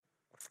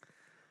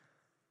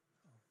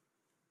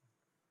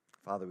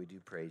Father, we do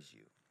praise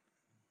you.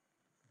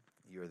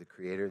 You are the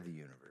creator of the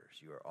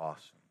universe. You are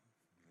awesome.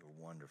 You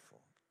are wonderful.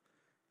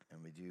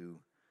 And we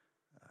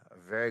are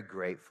very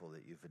grateful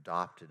that you've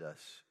adopted us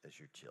as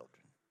your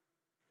children,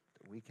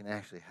 that we can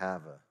actually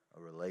have a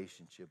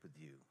relationship with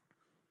you,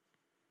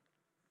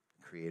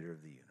 creator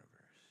of the universe.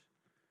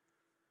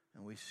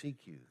 And we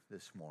seek you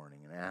this morning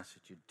and ask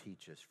that you'd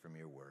teach us from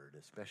your word,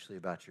 especially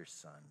about your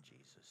son,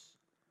 Jesus,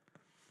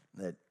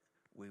 that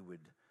we would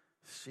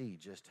see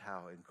just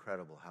how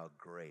incredible, how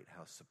great,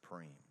 how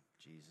supreme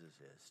Jesus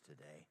is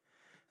today.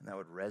 And that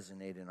would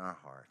resonate in our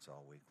hearts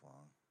all week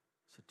long.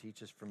 So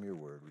teach us from your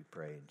word, we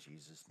pray in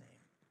Jesus'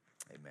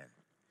 name. Amen.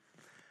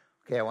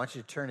 Okay, I want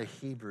you to turn to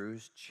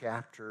Hebrews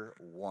chapter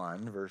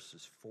 1,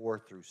 verses 4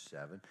 through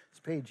 7. It's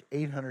page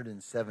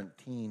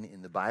 817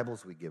 in the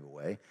Bibles we give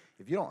away.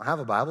 If you don't have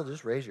a Bible,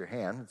 just raise your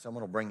hand and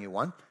someone will bring you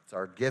one. It's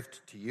our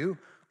gift to you.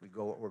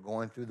 We're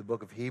going through the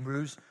book of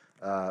Hebrews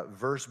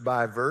verse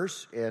by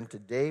verse, and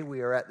today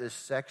we are at this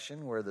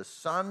section where the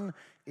Son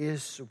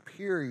is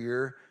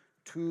superior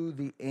to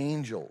the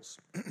angels.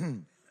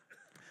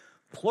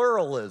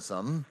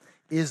 Pluralism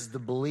is the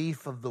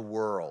belief of the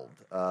world.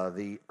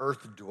 The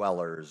earth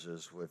dwellers,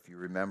 is, if you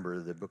remember,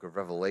 the book of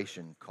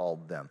Revelation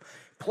called them.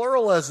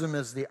 Pluralism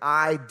is the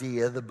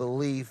idea, the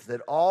belief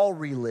that all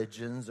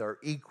religions are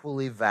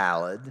equally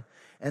valid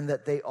and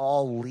that they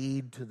all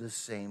lead to the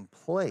same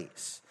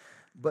place.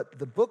 But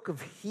the book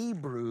of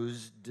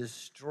Hebrews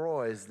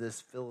destroys this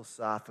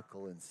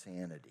philosophical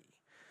insanity.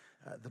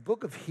 The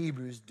book of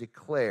Hebrews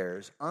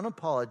declares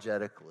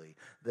unapologetically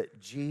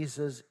that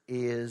Jesus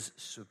is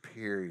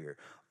superior.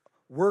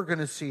 We're going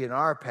to see in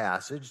our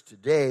passage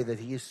today that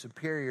he is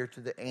superior to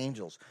the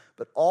angels.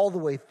 But all the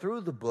way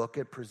through the book,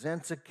 it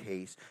presents a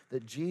case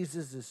that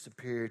Jesus is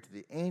superior to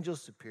the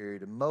angels, superior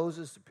to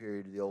Moses,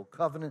 superior to the Old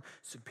Covenant,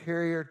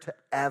 superior to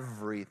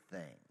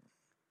everything.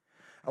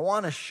 I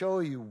want to show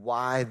you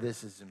why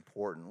this is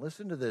important.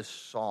 Listen to this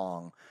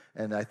song,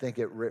 and I think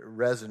it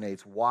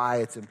resonates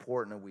why it's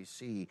important that we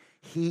see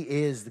he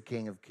is the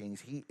King of Kings,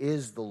 he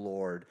is the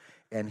Lord,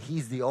 and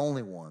he's the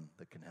only one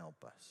that can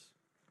help us.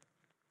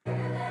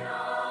 Bigger than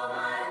all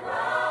my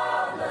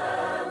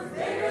problems,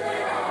 bigger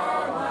than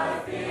all my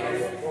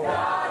fears,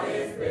 God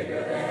is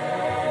bigger than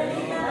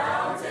any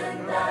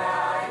mountain that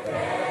I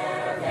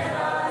can or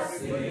cannot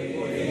see.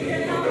 Bigger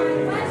than all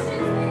my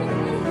questions,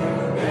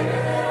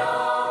 bigger than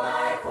all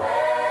my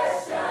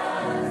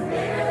questions,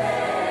 bigger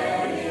than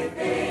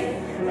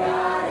anything.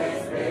 God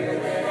is bigger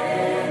than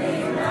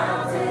any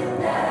mountain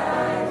that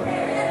I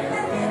can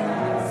or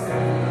cannot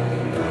see.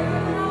 Bigger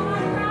than all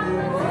my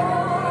problems,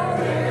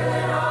 bigger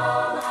than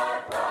all my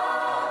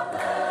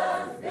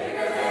problems,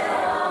 bigger than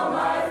all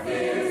my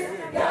fears.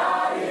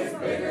 God is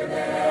bigger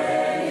than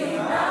any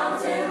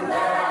mountain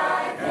that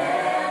I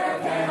can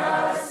or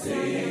cannot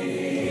see.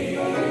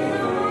 Bigger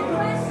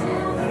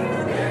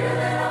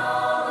than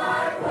all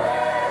my questions, bigger than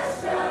all my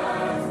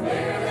questions,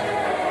 bigger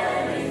than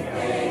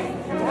anything.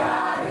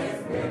 God is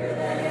bigger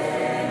than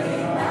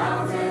any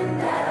mountain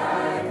that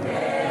I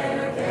can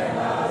or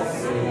cannot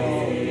see.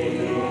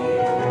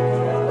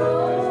 Oh,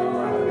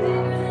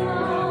 bigger than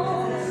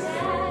all the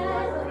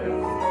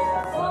shadows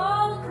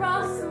fall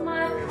across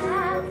my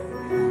path.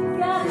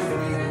 God is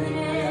bigger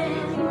than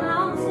any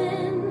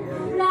mountain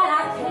that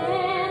I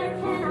can or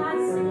cannot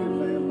see.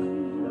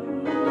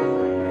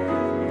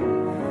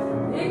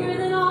 Bigger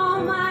than all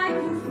my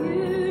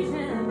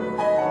confusion,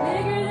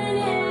 bigger than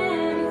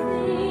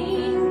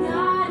anything.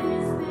 God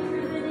is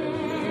bigger than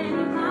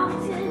any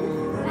mountain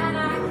that I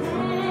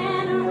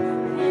can or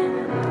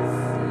cannot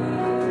see.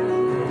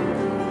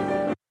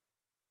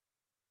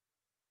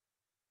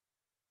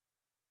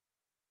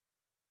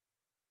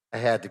 I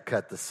had to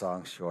cut the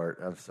song short.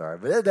 I'm sorry.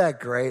 But isn't that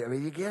great? I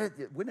mean, you get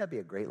it. Wouldn't that be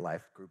a great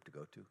life group to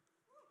go to?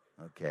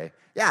 Okay.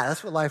 Yeah,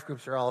 that's what life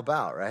groups are all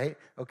about, right?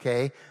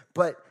 Okay.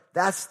 But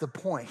that's the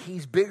point.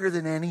 He's bigger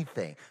than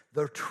anything.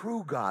 The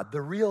true God,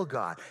 the real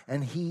God.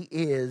 And he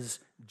is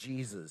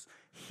Jesus.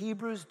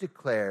 Hebrews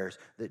declares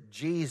that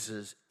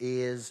Jesus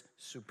is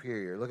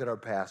superior. Look at our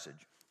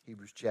passage.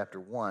 Hebrews chapter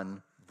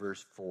 1,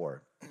 verse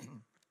 4.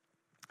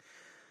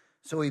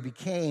 So he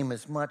became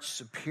as much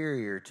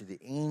superior to the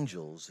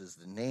angels as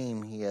the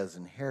name he has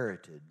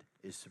inherited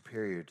is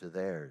superior to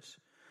theirs.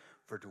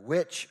 For to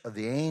which of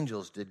the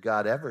angels did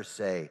God ever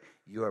say,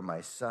 "You are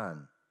my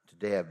son,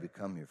 today I've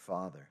become your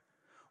father"?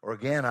 Or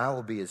again, "I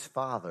will be his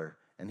father,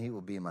 and he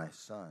will be my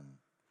son"?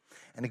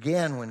 And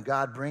again, when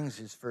God brings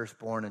his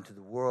firstborn into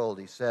the world,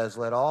 he says,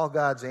 "Let all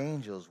God's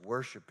angels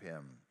worship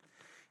him."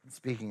 And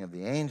speaking of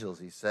the angels,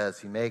 he says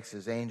he makes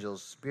his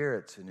angels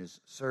spirits and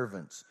his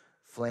servants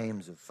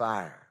flames of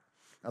fire.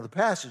 Now, the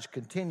passage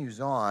continues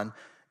on,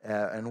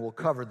 and we'll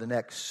cover the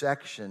next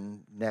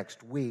section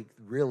next week,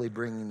 really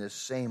bringing this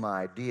same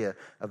idea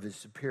of his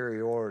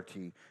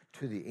superiority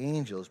to the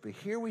angels. But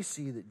here we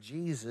see that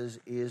Jesus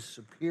is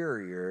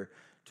superior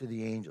to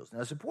the angels.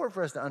 Now, it's important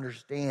for us to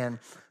understand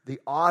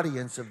the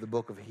audience of the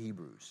book of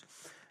Hebrews.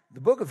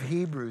 The book of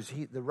Hebrews,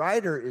 the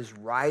writer is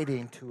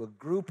writing to a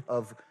group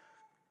of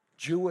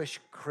Jewish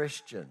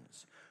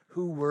Christians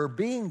who were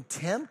being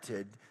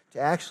tempted to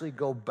actually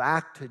go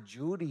back to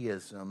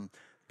Judaism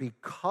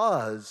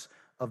because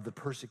of the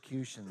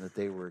persecution that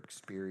they were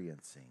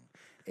experiencing.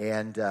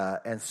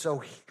 And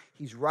so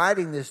he's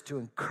writing this to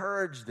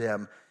encourage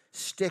them,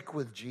 stick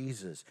with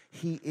Jesus.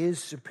 He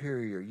is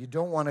superior. You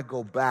don't want to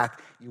go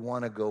back. You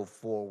want to go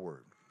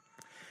forward.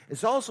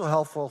 It's also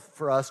helpful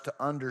for us to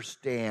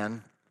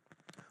understand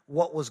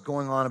what was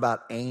going on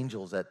about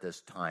angels at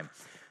this time.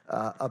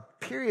 A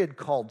period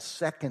called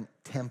Second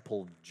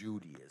Temple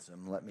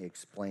Judaism. Let me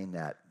explain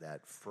that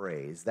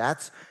phrase.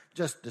 That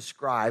just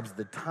describes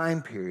the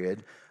time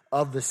period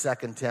of the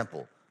Second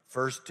Temple.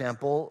 First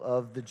temple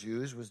of the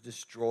Jews was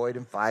destroyed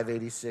in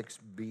 586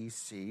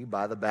 BC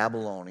by the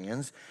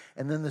Babylonians.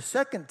 And then the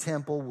Second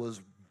Temple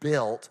was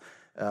built.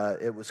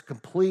 It was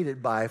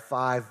completed by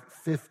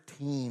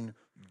 515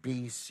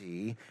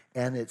 BC,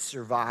 and it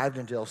survived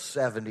until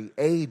 70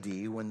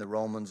 AD when the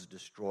Romans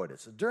destroyed it.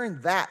 So during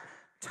that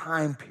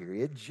time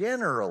period,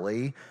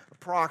 generally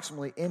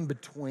approximately in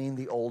between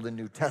the Old and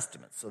New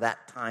Testaments. So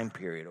that time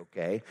period,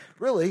 okay?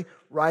 Really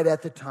right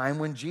at the time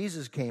when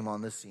Jesus came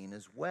on the scene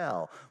as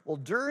well. Well,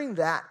 during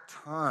that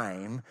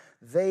time,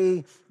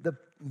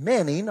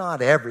 many,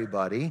 not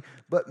everybody,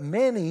 but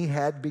many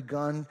had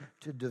begun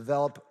to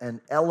develop and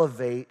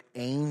elevate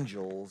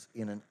angels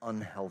in an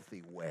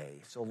unhealthy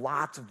way. So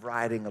lots of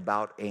writing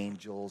about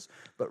angels,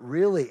 but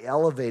really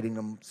elevating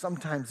them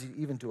sometimes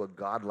even to a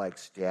godlike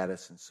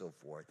status and so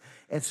forth.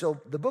 And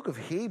so the book of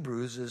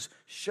Hebrews is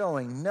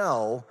showing,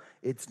 no,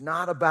 it's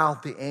not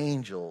about the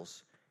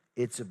angels,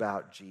 it's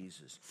about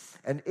Jesus.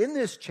 And in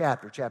this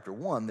chapter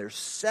 1, there's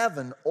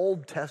 7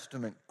 Old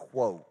Testament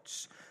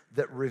quotes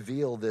that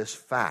reveal this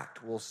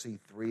fact. We'll see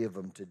 3 of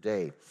them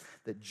today.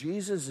 That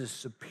Jesus is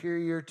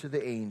superior to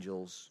the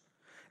angels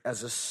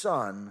as a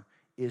son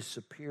is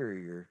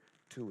superior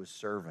to a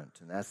servant.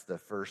 And that's the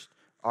first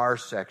R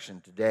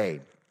section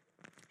today.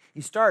 He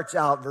starts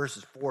out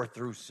verses 4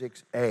 through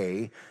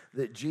 6a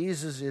that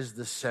Jesus is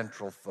the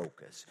central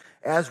focus.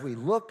 As we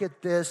look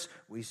at this,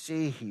 we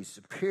see he's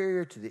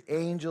superior to the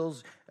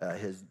angels.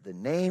 The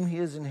name he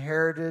has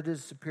inherited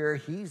is superior.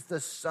 He's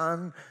the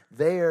son.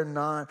 They are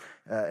not,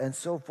 and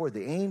so forth.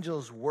 The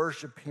angels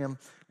worship him.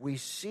 We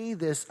see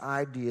this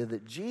idea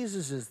that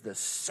Jesus is the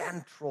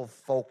central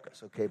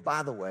focus. Okay,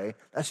 by the way,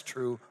 that's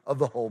true of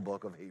the whole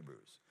book of Hebrews.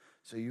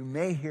 So you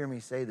may hear me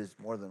say this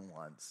more than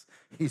once.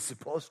 He's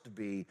supposed to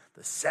be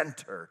the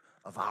center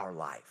of our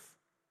life.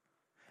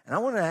 And I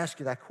want to ask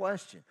you that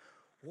question.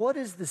 What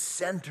is the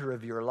center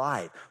of your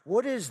life?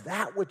 What is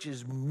that which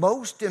is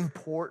most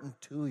important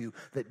to you,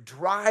 that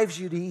drives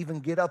you to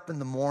even get up in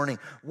the morning?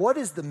 What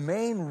is the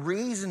main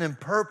reason and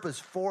purpose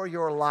for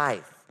your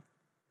life?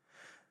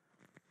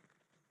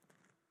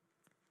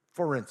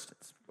 For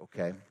instance,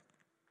 okay,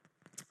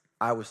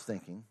 I was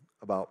thinking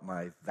about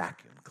my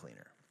vacuum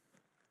cleaner.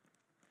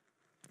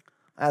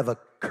 I have a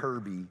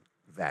Kirby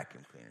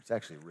vacuum cleaner. It's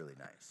actually really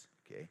nice,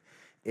 okay?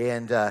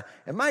 And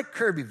my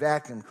Kirby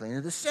vacuum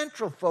cleaner, the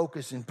central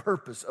focus and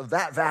purpose of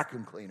that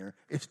vacuum cleaner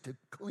is to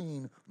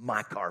clean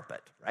my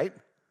carpet, right?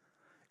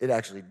 It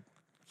actually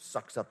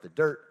sucks up the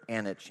dirt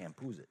and it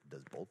shampoos it. It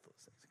does both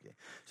those things, okay?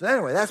 So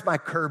anyway, that's my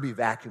Kirby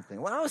vacuum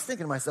cleaner. Well, I was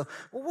thinking to myself,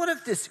 well, what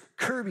if this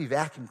Kirby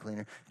vacuum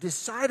cleaner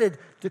decided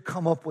to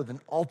come up with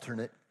an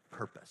alternate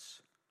purpose?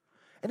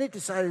 And it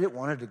decided it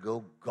wanted to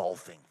go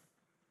golfing.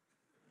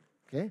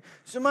 Okay,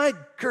 so my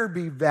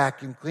Kirby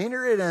vacuum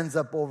cleaner, it ends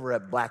up over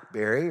at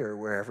Blackberry or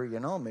wherever,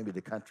 maybe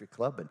the country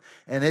club,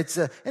 and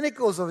it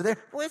goes over there.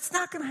 Well, it's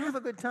not going to have a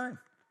good time.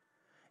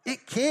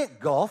 It can't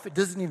golf. It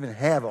doesn't even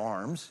have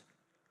arms,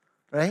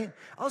 right?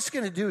 All it's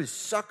going to do is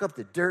suck up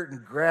the dirt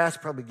and grass,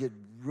 probably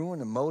ruin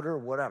the motor or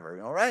whatever,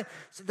 right?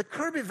 So the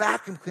Kirby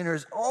vacuum cleaner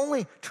is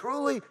only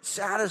truly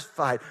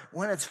satisfied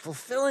when it's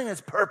fulfilling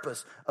its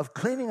purpose of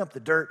cleaning up the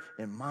dirt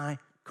in my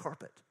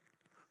carpet,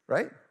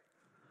 right?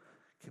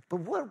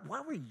 But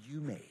why were you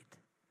made?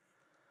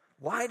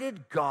 Why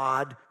did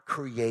God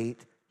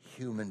create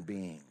human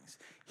beings?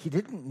 He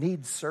didn't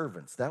need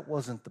servants. That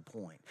wasn't the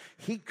point.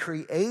 He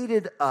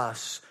created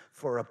us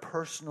for a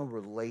personal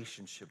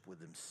relationship with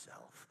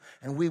himself.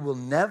 And we will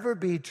never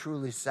be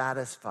truly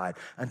satisfied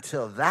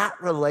until that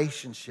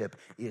relationship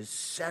is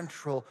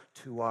central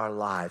to our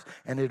lives.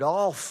 And it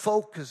all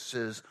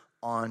focuses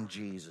on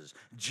Jesus.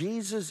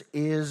 Jesus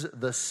is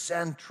the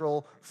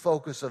central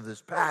focus of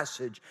this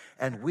passage,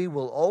 and we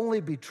will only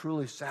be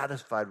truly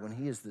satisfied when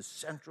he is the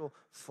central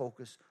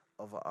focus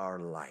of our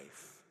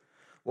life.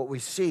 What we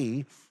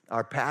see,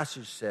 our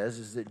passage says,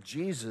 is that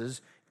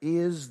Jesus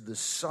is the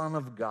Son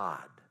of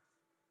God.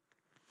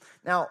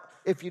 Now,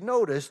 if you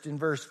noticed in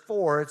verse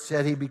 4, it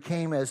said he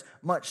became as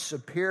much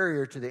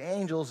superior to the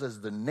angels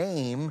as the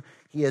name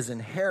he has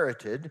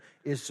inherited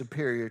is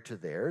superior to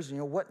theirs.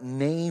 What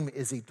name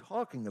is he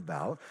talking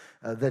about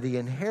that he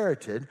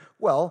inherited?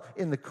 Well,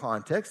 in the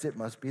context, it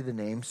must be the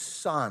name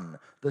Son,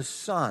 the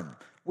Son,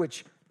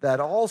 which that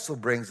also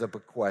brings up a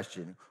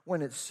question.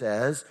 When it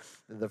says,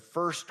 the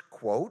first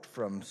quote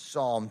from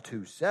Psalm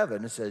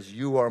 2:7, it says,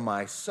 "You are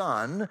my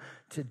son,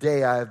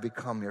 today I have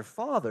become your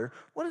father."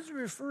 What is it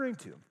referring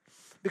to?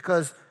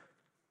 Because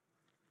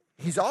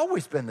He's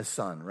always been the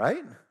Son,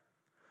 right?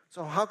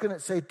 So how can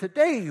it say,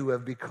 today you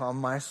have become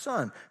my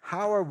son?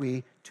 How are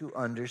we to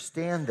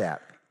understand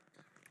that?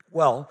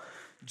 Well,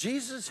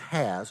 Jesus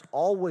has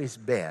always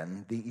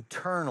been the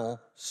eternal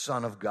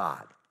Son of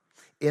God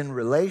in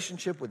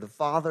relationship with the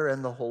Father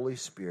and the Holy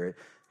Spirit,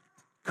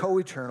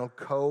 co-eternal,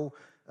 co-equal.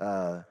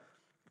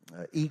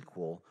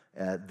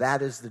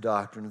 That is the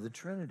doctrine of the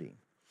Trinity.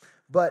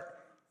 But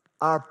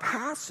our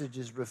passage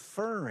is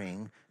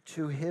referring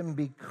to him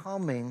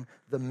becoming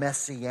the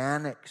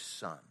Messianic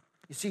Son.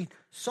 You see,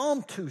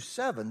 Psalm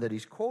 2:7 that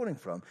he's quoting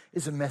from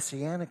is a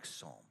Messianic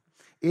psalm.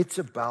 It's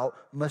about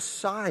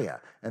Messiah,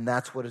 and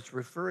that's what it's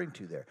referring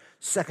to there.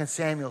 2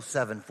 Samuel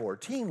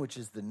 7:14, which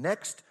is the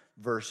next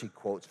verse he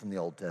quotes from the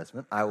Old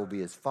Testament, I will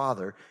be his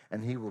father,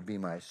 and he will be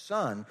my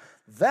son.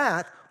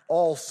 That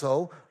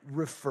also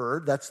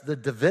referred, that's the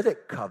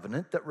Davidic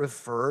covenant that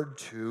referred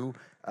to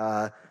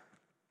a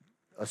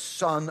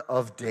son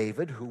of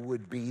David who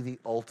would be the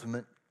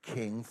ultimate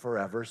king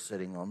forever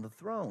sitting on the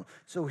throne.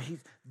 So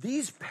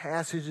these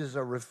passages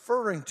are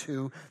referring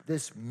to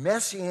this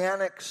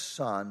messianic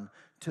son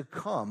to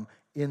come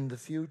in the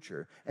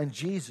future. And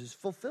Jesus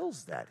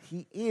fulfills that.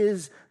 He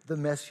is the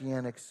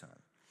messianic son.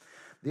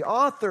 The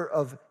author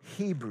of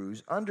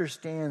Hebrews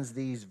understands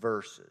these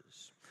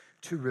verses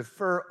to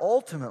refer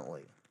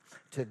ultimately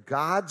to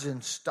God's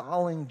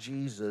installing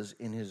Jesus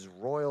in his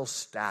royal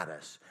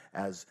status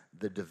as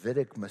the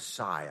Davidic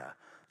Messiah,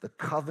 the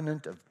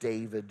covenant of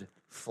David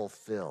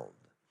fulfilled.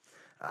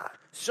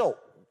 So,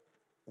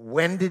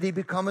 when did he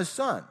become a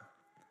son?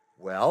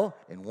 Well,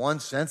 in one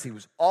sense, he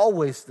was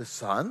always the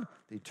Son,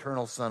 the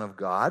eternal Son of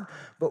God.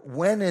 But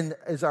when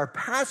is our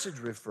passage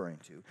referring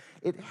to?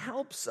 It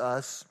helps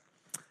us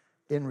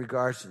in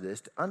regards to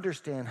this to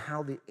understand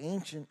how the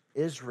ancient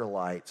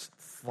Israelites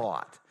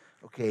thought.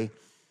 Okay,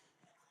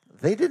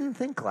 they didn't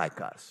think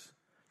like us.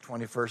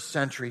 21st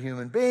century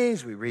human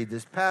beings, we read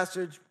this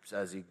passage,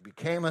 says he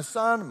became a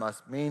son,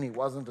 must mean he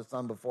wasn't a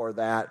son before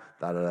that,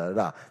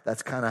 da-da-da-da.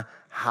 That's kind of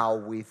how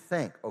we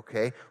think,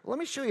 okay? Well, let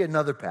me show you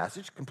another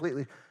passage,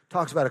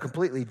 talks about a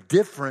completely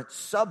different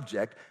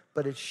subject,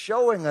 but it's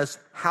showing us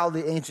how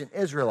the ancient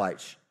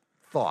Israelites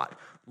thought.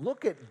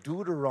 Look at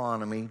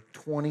Deuteronomy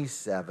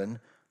 27,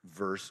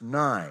 verse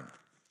 9,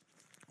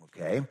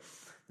 okay?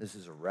 This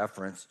is a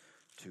reference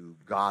to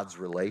God's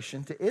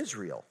relation to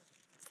Israel.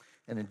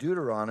 And in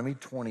Deuteronomy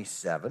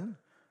 27,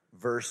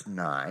 verse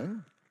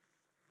 9,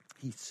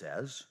 he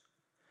says,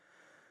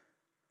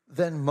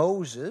 Then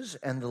Moses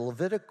and the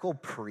Levitical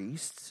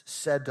priests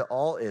said to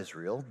all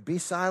Israel, Be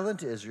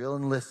silent, Israel,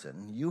 and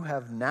listen. You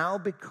have now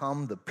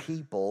become the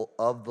people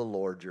of the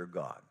Lord your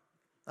God.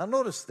 Now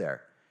notice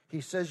there,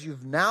 he says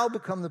you've now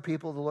become the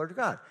people of the Lord your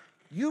God.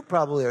 You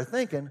probably are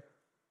thinking,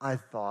 I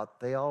thought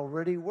they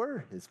already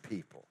were his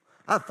people.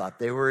 I thought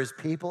they were his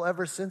people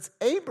ever since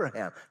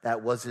Abraham.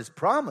 That was his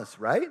promise,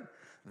 right?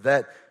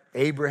 That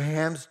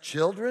Abraham's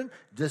children,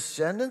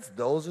 descendants,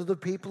 those are the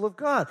people of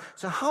God.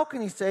 So how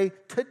can he say,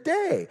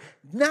 today,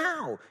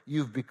 now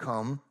you've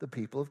become the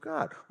people of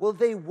God? Well,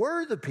 they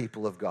were the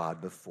people of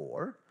God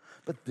before,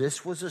 but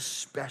this was a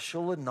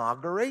special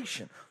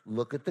inauguration.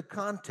 Look at the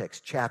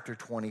context. Chapter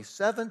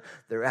 27,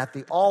 they're at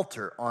the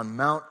altar on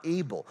Mount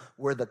Ebal,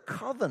 where the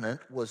covenant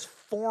was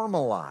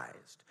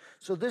formalized.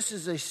 So this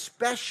is a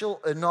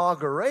special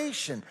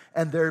inauguration,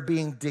 and they're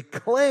being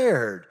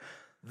declared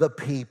the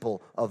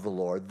people of the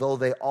Lord, though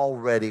they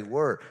already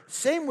were.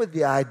 Same with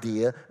the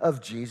idea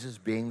of Jesus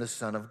being the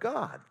Son of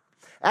God.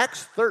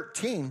 Acts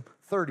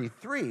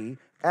 13:33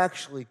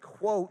 actually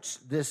quotes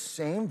this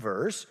same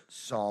verse,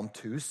 Psalm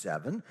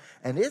 2:7,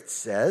 and it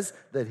says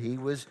that he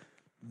was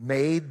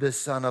made the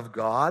Son of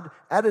God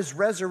at his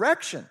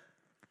resurrection.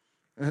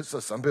 And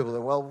so some people say,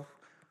 well,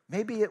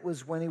 maybe it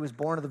was when he was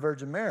born of the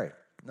Virgin Mary.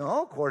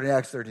 No, according to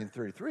Acts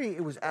 13:33,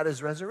 it was at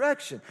his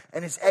resurrection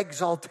and his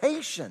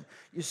exaltation.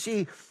 You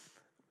see,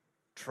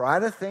 try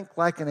to think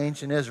like an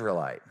ancient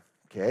Israelite,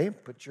 okay?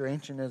 Put your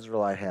ancient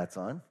Israelite hats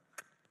on.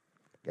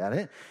 Got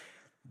it?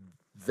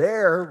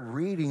 They're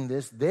reading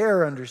this,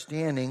 they're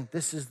understanding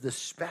this is the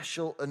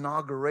special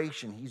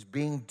inauguration. He's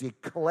being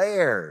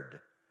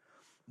declared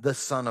the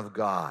Son of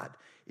God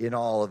in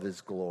all of his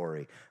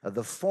glory.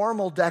 The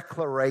formal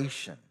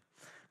declaration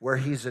where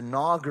he's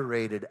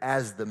inaugurated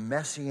as the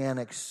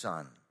Messianic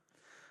Son.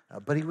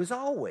 But he was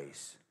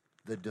always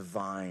the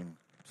divine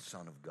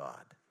Son of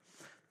God.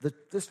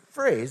 This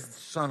phrase,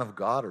 Son of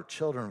God or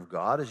children of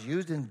God, is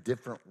used in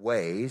different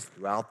ways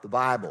throughout the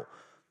Bible.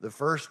 The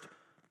first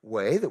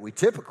way that we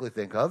typically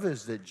think of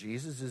is that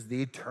Jesus is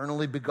the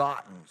eternally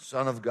begotten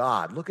Son of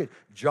God. Look at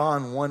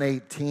John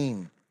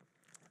 1:18.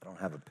 I don't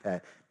have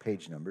a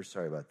page number,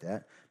 sorry about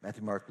that.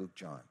 Matthew, Mark, Luke,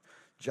 John.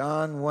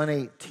 John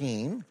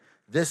 1:18.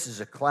 This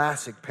is a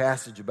classic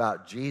passage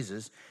about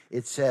Jesus.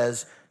 It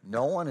says,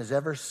 No one has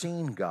ever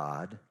seen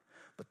God,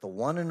 but the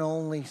one and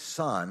only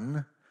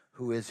Son,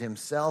 who is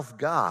himself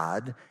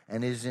God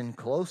and is in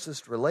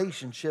closest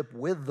relationship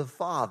with the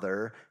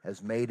Father,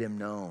 has made him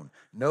known.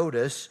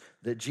 Notice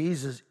that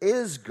Jesus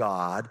is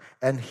God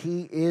and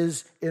he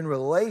is in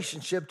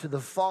relationship to the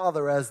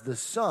Father as the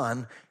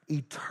Son,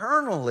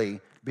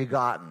 eternally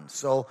begotten.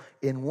 So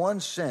in one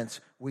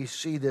sense, we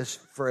see this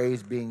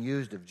phrase being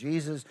used of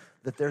Jesus,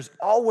 that there's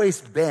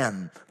always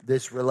been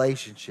this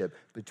relationship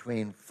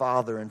between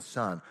Father and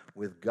Son,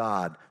 with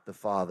God the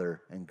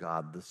Father and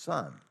God the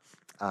Son.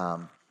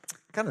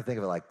 Kind of think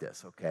of it like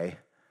this, okay?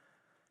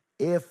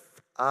 If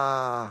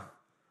a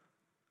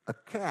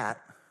cat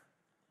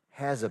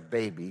has a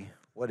baby,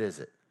 what is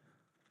it?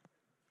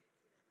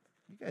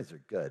 You guys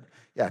are good.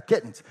 Yeah,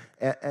 kittens.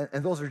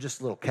 And those are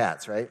just little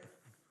cats, right?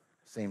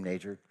 Same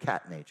nature,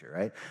 cat nature,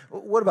 right?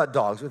 What about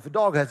dogs? If a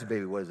dog has a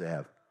baby, what does it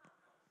have?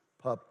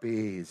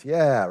 Puppies.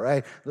 Yeah,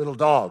 right? Little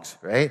dogs,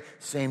 right?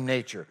 Same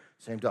nature,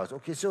 same dogs.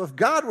 Okay, so if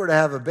God were to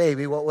have a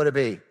baby, what would it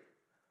be?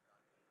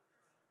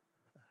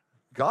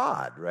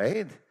 God,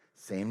 right?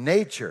 Same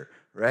nature,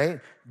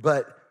 right?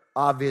 But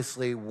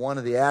obviously, one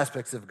of the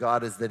aspects of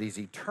God is that he's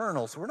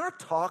eternal. So we're not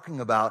talking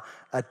about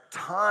a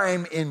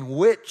time in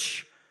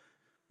which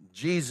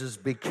Jesus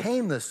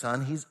became the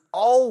Son. He's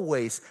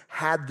always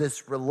had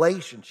this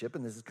relationship,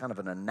 and this is kind of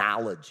an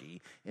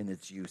analogy in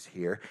its use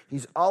here.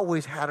 He's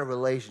always had a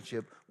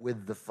relationship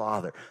with the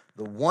Father.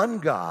 The one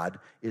God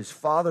is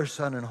Father,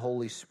 Son, and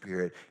Holy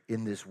Spirit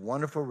in this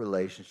wonderful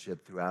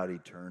relationship throughout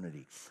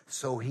eternity.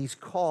 So he's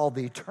called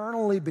the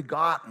eternally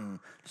begotten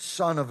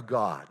Son of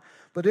God.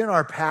 But in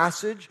our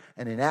passage,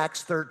 and in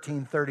Acts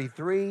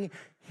 13:33,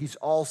 he's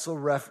also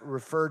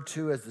referred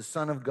to as the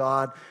Son of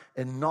God,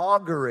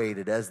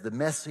 inaugurated as the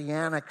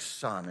Messianic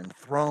Son,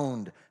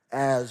 enthroned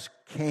as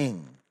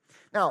King.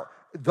 Now,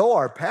 though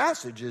our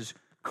passage is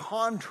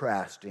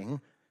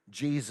contrasting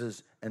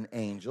Jesus and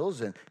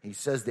angels, and he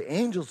says the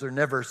angels are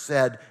never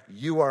said,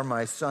 "You are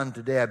my son,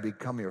 today I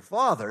become your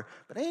father,"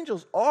 but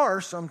angels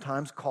are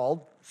sometimes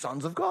called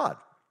sons of God.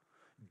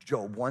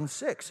 Job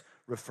 1:6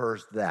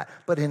 refers to that,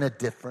 but in a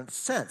different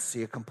sense.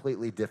 See, a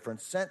completely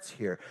different sense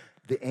here.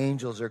 The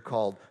angels are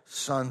called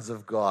sons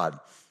of God,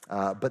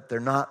 but they're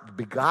not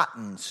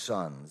begotten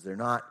sons. They're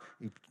not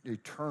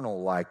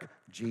eternal like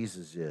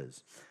Jesus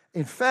is.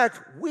 In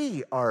fact,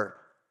 we are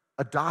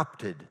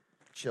adopted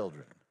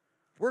children.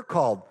 We're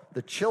called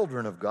the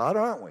children of God,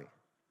 aren't we?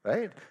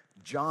 Right?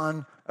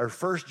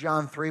 1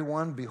 John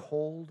 3:1,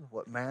 "Behold,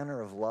 what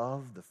manner of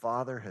love the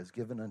Father has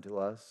given unto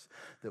us,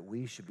 that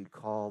we should be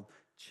called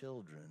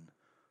children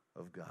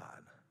of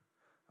God."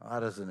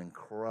 That is an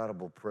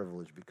incredible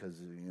privilege because,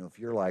 if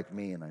you're like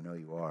me, and I know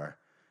you are,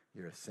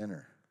 you're a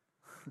sinner.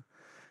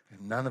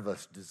 None of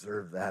us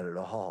deserve that at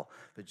all.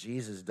 But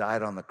Jesus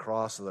died on the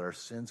cross so that our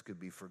sins could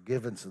be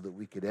forgiven, so that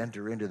we could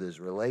enter into this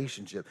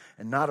relationship,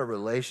 and not a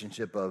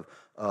relationship of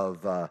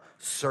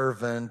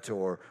servant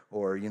or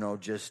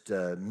just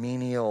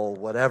menial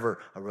whatever,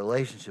 a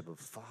relationship of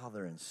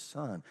father and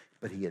son.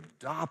 But he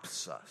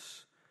adopts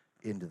us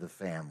into the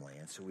family.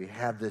 And so we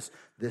have this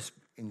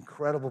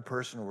incredible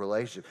personal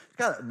relationship.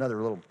 Got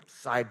another little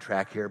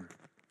sidetrack here,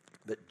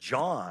 that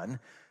John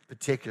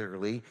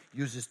particularly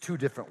uses two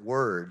different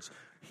words.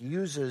 He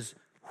uses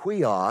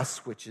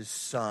huios, which is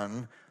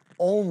son,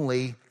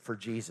 only for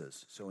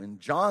Jesus. So in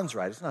John's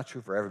writings, it's not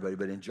true for everybody,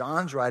 but in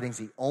John's writings,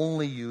 he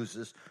only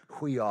uses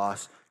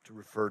huios to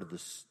refer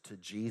to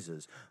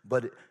Jesus.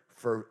 But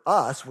for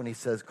us, when he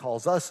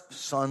calls us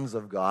sons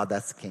of God,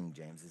 that's King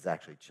James, is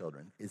actually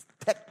children, is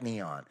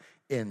teknion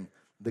in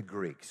the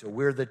Greek. So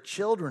we're the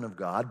children of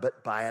God,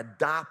 but by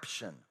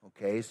adoption,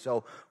 okay?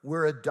 So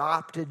we're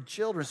adopted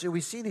children. So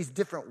we see these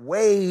different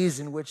ways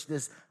in which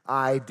this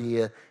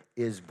idea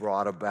is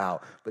brought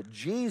about. But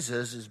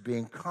Jesus is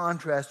being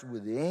contrasted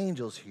with the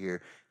angels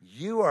here.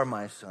 "You are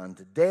my son.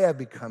 Today I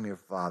become your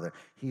father."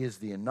 He is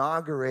the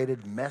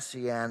inaugurated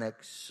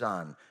Messianic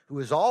Son, who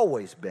has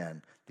always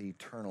been the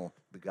eternal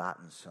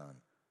begotten Son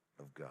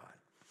of God.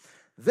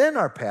 Then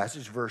our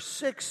passage, verse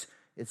 6,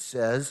 it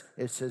says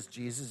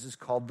Jesus is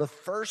called the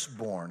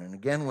firstborn. And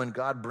again, when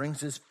God brings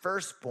his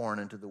firstborn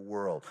into the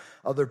world.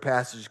 Other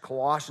passages,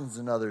 Colossians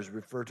and others,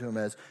 refer to him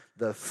as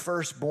the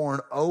firstborn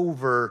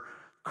over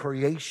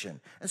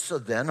creation. And so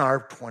then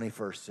our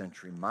 21st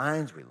century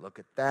minds, we look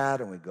at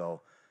that and we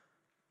go,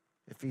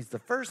 if he's the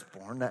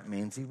firstborn, that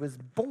means he was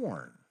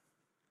born,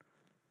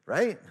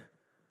 right?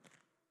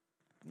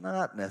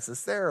 Not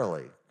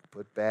necessarily.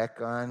 Put back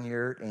on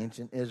your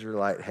ancient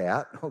Israelite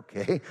hat,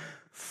 okay?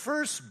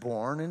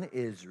 Firstborn in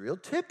Israel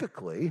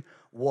typically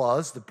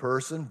was the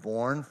person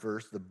born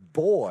first, the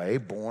boy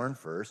born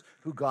first,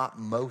 who got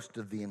most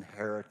of the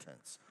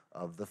inheritance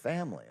of the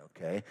family,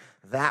 okay?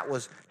 That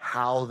was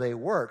how they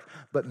worked.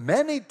 But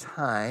many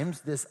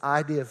times this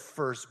idea of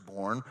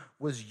firstborn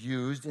was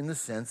used in the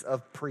sense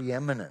of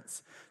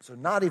preeminence. So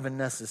not even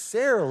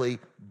necessarily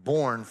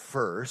born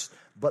first,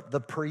 but the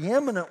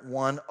preeminent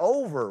one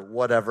over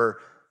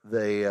whatever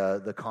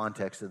the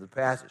context of the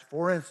passage.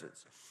 For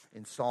instance,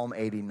 in Psalm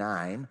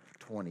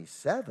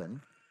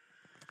 89:27,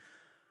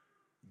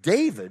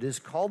 David is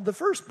called the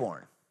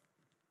firstborn.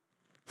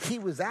 He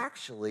was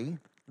actually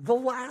the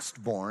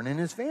lastborn in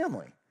his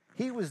family.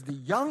 He was the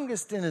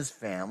youngest in his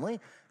family,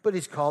 but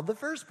he's called the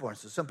firstborn.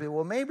 So some people,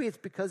 well, maybe it's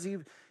because he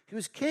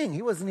was king.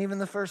 He wasn't even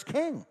the first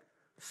king.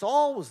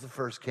 Saul was the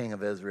first king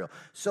of Israel.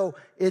 So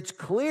it's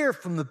clear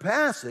from the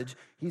passage,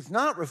 he's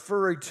not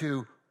referring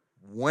to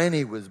when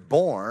he was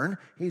born.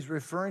 He's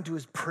referring to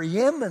his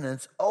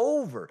preeminence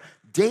over.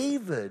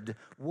 David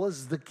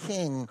was the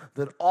king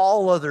that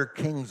all other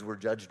kings were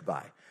judged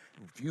by.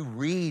 If you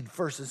read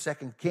 1st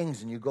and 2nd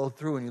Kings and you go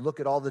through and you look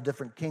at all the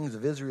different kings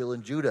of Israel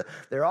and Judah,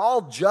 they're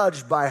all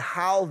judged by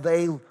how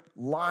they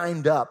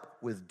lined up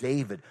with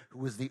David, who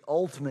was the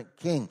ultimate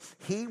king.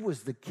 He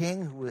was the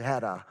king who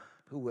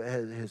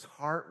his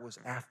heart was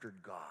after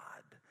God.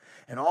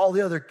 And all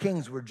the other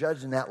kings were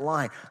judged in that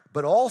line.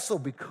 But also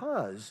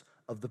because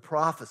of the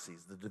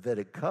prophecies, the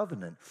Davidic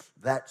covenant,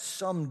 that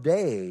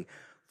someday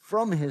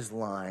from his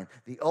line,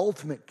 the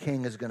ultimate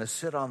king is going to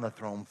sit on the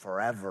throne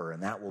forever,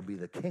 and that will be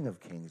the King of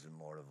Kings and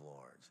Lord of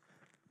Lords,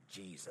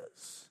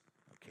 Jesus.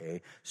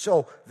 Okay,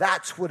 so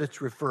that's what it's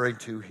referring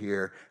to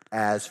here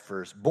as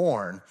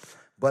firstborn.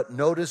 But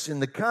notice in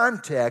the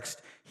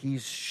context,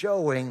 he's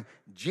showing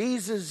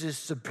Jesus is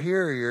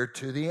superior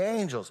to the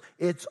angels.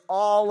 It's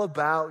all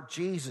about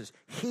Jesus.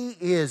 He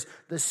is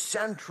the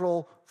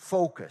central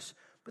focus.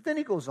 But then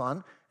he goes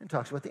on and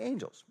talks about the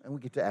angels. And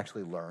we get to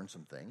actually learn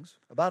some things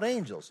about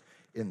angels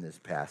in this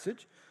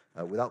passage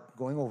without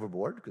going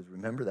overboard, because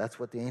remember, that's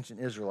what the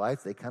ancient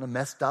Israelites, they kind of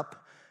messed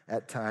up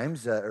at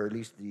times, or at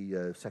least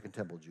the Second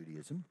Temple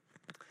Judaism.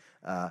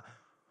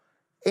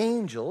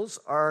 Angels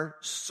are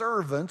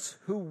servants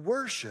who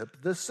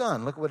worship the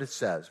Son. Look what it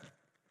says.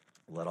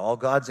 Let all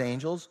God's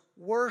angels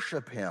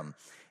worship him.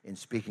 In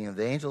speaking of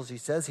the angels, he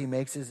says he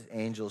makes his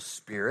angels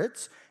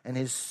spirits and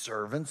his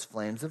servants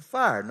flames of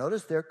fire.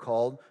 Notice they're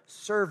called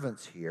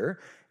servants here,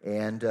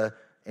 and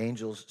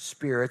angels,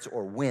 spirits,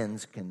 or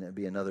winds can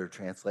be another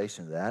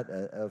translation of that,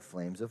 of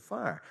flames of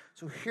fire.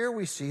 So here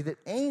we see that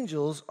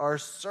angels are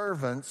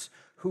servants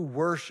who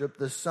worship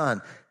the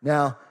Son.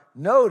 Now,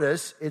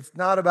 notice it's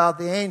not about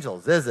the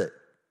angels, is it?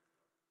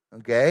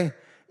 Okay?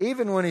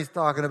 Even when he's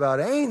talking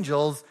about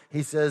angels,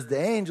 he says the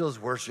angels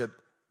worship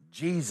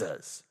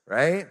Jesus,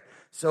 right?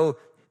 So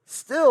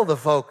still the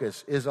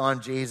focus is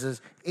on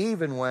Jesus,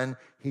 even when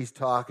he's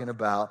talking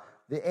about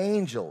the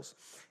angels.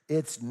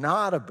 It's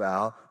not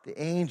about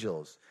the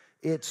angels.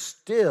 It's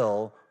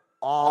still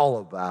all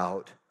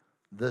about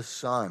the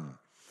Son.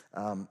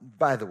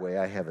 By the way,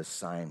 I have a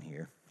sign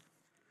here.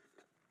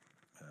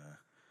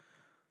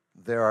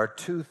 There are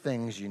two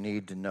things you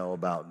need to know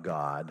about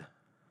God.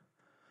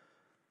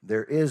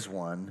 There is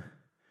one,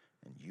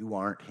 and you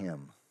aren't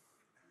him.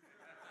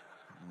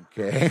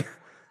 Okay?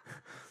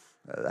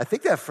 I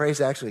think that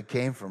phrase actually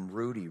came from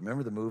Rudy.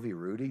 Remember the movie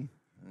Rudy?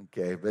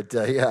 Okay, but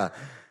yeah,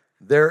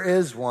 there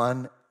is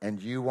one,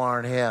 and you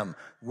aren't him.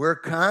 We're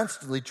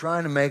constantly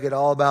trying to make it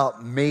all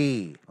about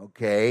me,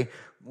 okay?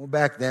 Well,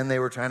 back then they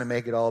were trying to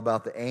make it all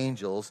about the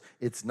angels.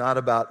 It's not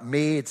about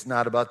me. It's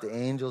not about the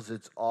angels.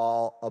 It's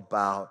all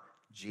about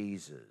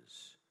Jesus.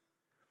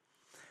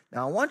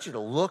 Now, I want you to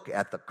look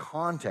at the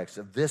context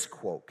of this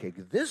quote, okay?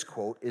 This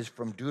quote is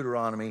from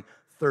Deuteronomy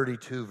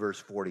 32, verse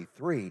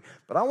 43.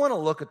 But I want to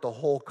look at the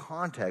whole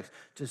context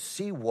to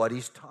see what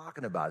he's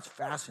talking about. It's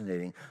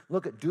fascinating.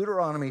 Look at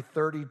Deuteronomy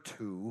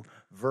 32,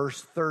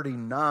 verse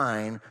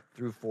 39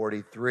 through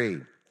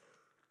 43.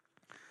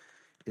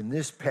 In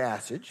this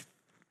passage,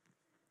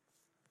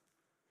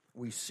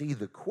 we see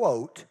the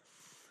quote,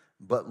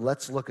 but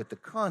let's look at the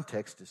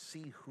context to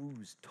see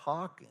who's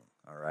talking,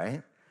 all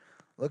right?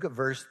 Look at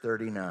verse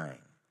 39.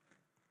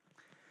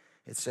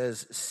 It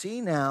says, "See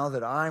now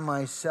that I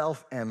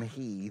myself am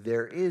he,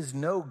 there is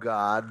no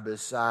God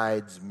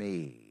besides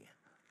me."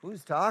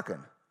 Who's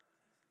talking?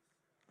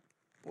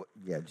 Well,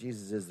 yeah,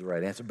 Jesus is the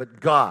right answer, but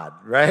God,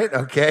 right?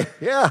 Okay,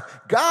 yeah,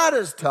 God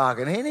is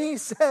talking, and he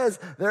says,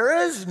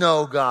 there is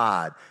no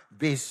God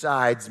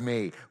besides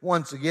me.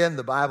 Once again,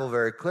 the Bible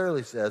very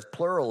clearly says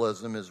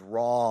pluralism is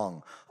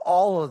wrong.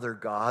 All other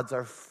gods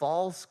are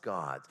false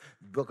gods.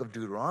 The book of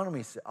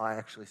Deuteronomy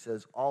actually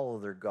says all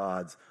other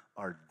gods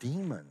are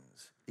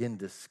demons in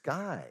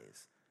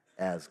disguise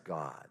as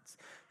gods.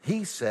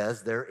 He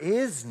says there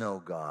is no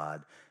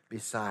God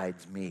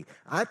besides me.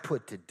 I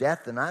put to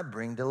death and I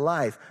bring to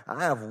life.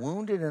 I have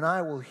wounded and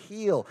I will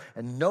heal,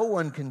 and no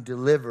one can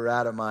deliver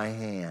out of my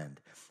hand.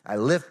 I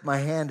lift my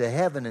hand to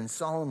heaven and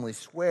solemnly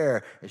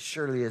swear, as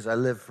surely as I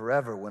live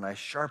forever, when I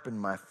sharpen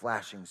my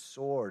flashing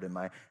sword and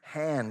my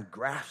hand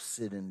grasps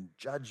it in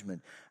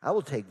judgment, I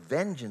will take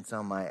vengeance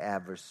on my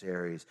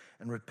adversaries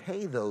and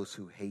repay those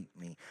who hate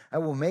me. I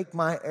will make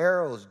my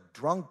arrows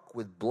drunk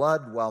with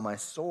blood while my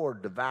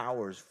sword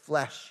devours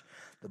flesh,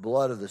 the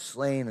blood of the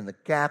slain and the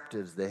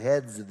captives, the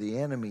heads of the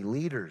enemy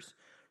leaders.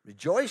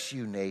 Rejoice,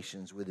 you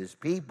nations, with his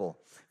people,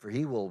 for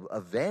he will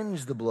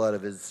avenge the blood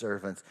of his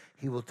servants.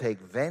 He will take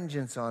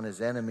vengeance on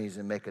his enemies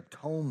and make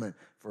atonement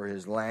for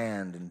his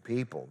land and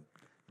people.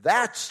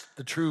 That's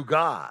the true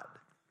God.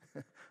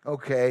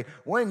 Okay,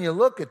 when you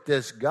look at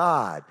this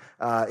God,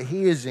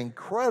 he is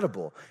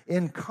incredible.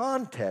 In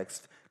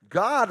context,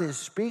 God is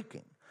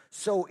speaking.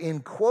 So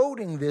in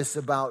quoting this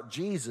about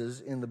Jesus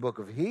in the book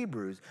of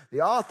Hebrews, the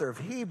author of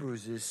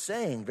Hebrews is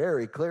saying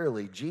very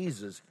clearly,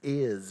 Jesus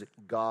is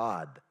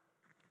God.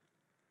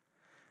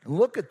 And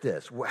look at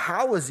this.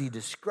 How is he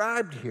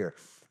described here?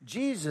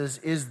 Jesus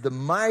is the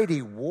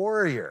mighty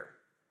warrior.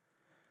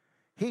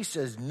 He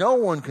says, no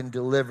one can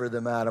deliver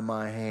them out of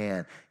my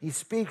hand. He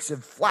speaks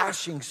of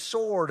flashing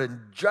sword and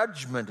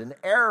judgment and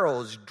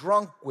arrows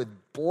drunk with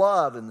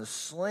blood and the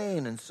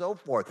slain and so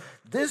forth.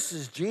 This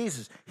is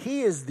Jesus.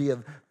 He is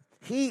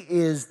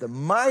the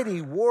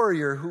mighty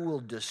warrior who will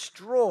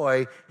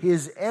destroy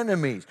his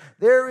enemies.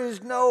 There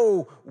is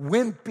no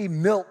wimpy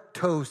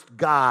milquetoast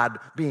God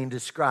being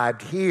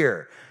described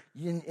here.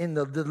 In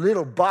the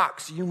little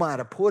box you might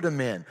have put him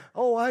in.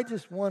 Oh, I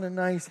just want a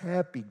nice,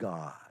 happy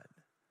God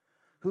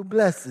who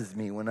blesses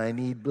me when I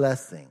need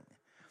blessing.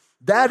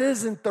 That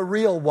isn't the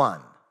real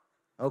one.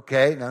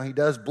 Okay, now he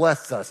does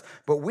bless us,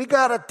 but we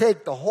got to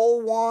take the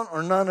whole one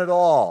or none at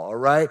all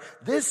right?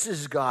 This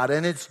is God,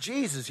 and it's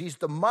Jesus. He's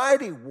the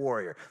mighty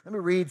warrior. Let me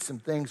read some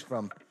things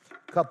from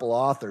a couple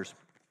authors.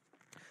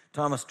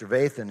 Thomas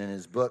Trevathan, in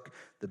his book,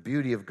 The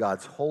Beauty of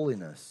God's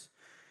Holiness,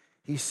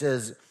 he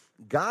says,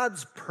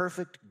 God's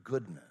perfect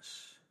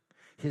goodness,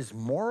 his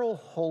moral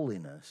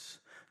holiness,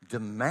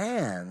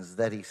 demands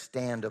that he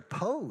stand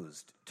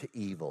opposed to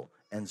evil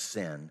and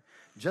sin,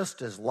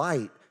 just as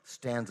light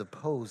stands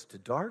opposed to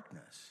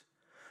darkness.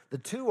 The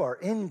two are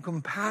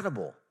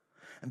incompatible.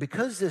 And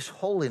because this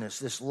holiness,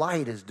 this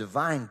light is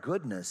divine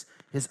goodness,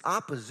 his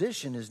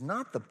opposition is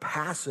not the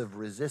passive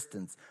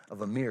resistance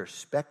of a mere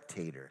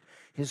spectator.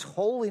 His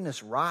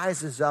holiness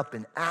rises up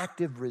in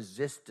active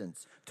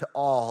resistance to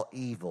all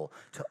evil,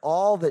 to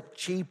all that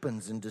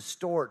cheapens and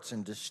distorts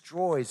and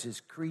destroys his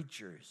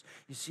creatures.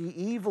 You see,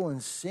 evil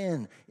and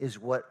sin is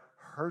what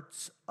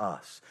hurts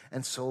us.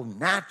 And so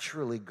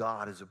naturally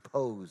God is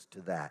opposed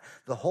to that.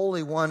 The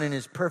Holy One in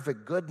his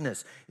perfect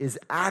goodness is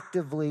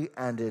actively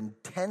and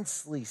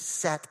intensely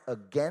set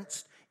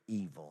against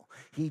evil.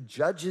 He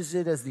judges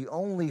it as the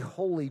only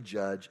holy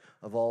judge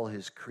of all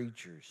his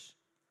creatures.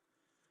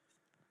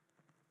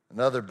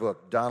 Another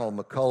book, Donald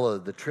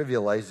McCullough, The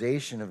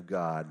Trivialization of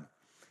God.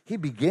 He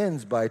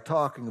begins by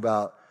talking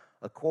about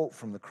a quote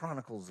from the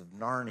Chronicles of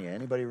Narnia.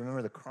 Anybody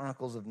remember the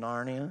Chronicles of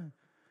Narnia?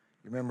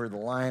 You remember The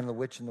Lion, the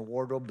Witch, and the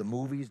Wardrobe, the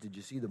movies? Did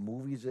you see the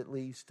movies at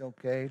least?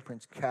 Okay,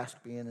 Prince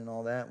Caspian and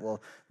all that.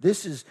 Well,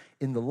 this is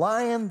in The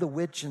Lion, the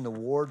Witch, and the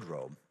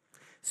Wardrobe.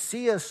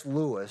 C.S.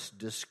 Lewis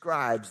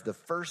describes the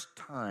first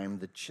time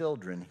the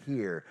children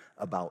hear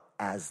about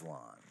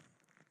Aslan.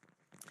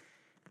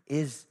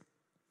 Is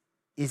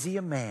he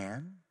a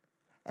man?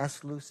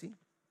 Asked Lucy.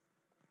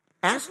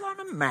 Aslan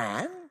a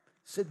man?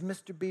 Said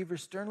Mr. Beaver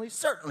sternly.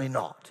 Certainly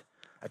not.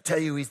 I tell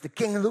you, he's the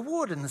king of the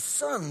wood and the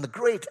sun, the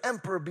great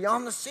emperor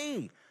beyond the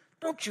sea.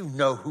 Don't you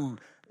know who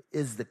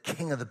is the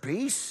king of the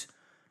beasts?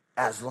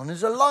 Aslan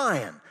is a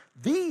lion,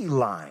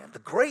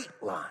 the great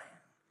lion.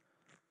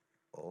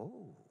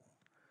 Oh,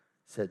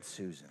 said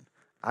Susan.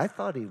 I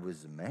thought he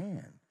was a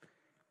man.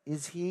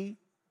 Is he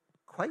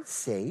quite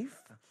safe?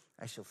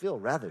 I shall feel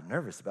rather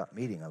nervous about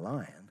meeting a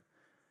lion.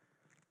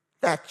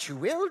 That you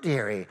will,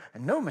 dearie,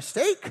 and no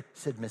mistake,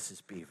 said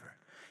Mrs. Beaver.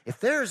 If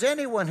there's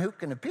anyone who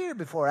can appear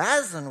before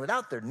Aslan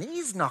without their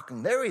knees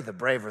knocking, they're either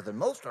braver than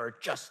most or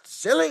just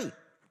silly.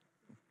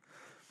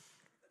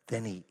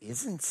 Then he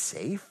isn't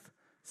safe,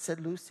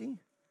 said Lucy.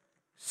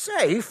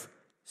 Safe,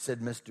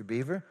 said Mr.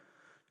 Beaver.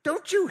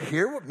 Don't you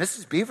hear what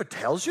Mrs. Beaver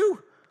tells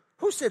you?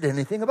 Who said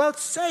anything about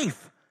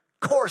safe?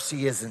 Of course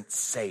he isn't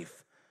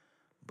safe,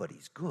 but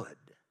he's good.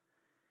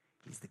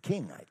 He's the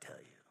king, I tell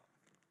you.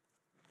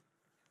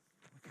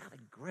 We got to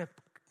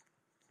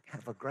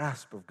have a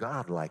grasp of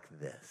God like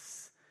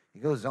this. He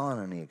goes on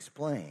and he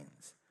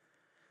explains,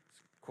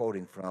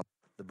 quoting from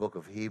the book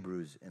of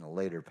Hebrews in a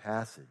later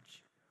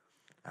passage,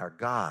 our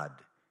God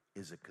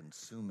is a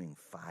consuming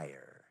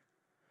fire.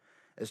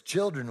 As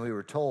children, we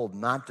were told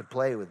not to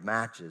play with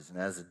matches, and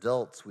as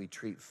adults, we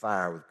treat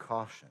fire with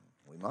caution.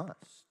 We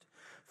must.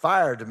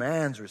 Fire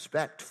demands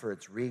respect for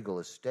its regal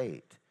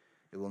estate.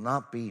 It will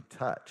not be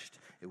touched.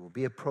 It will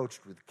be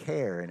approached with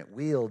care, and it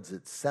wields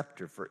its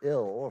scepter for ill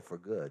or for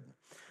good.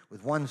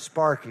 With one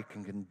spark, it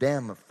can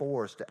condemn a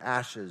forest to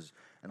ashes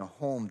and a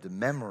home to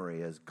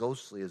memory, as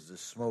ghostly as the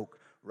smoke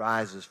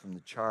rises from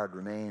the charred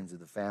remains of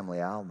the family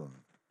album.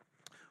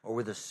 Or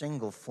with a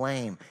single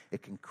flame,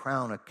 it can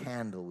crown a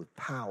candle with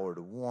power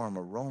to warm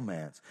a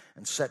romance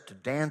and set to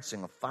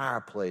dancing a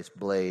fireplace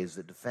blaze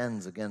that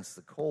defends against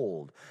the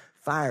cold.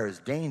 Fire is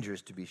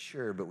dangerous, to be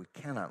sure, but we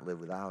cannot live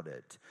without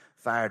it.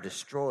 Fire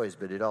destroys,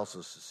 but it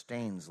also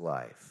sustains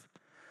life.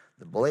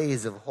 The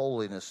blaze of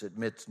holiness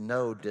admits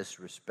no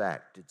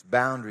disrespect. Its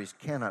boundaries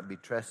cannot be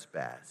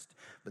trespassed.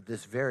 But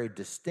this very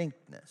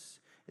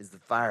distinctness is the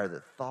fire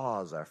that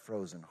thaws our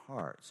frozen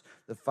hearts,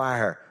 the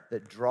fire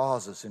that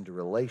draws us into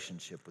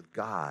relationship with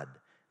God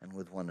and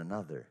with one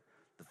another,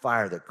 the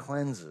fire that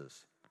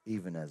cleanses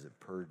even as it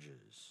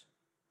purges.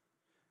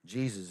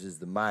 Jesus is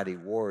the mighty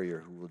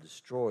warrior who will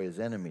destroy his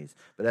enemies.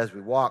 But as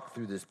we walk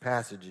through this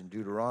passage in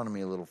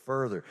Deuteronomy a little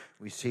further,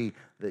 we see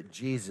that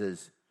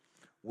Jesus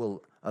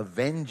will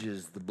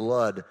avenges the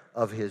blood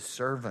of his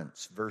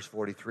servants. Verse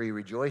 43,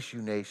 rejoice,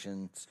 you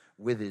nations,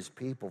 with his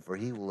people, for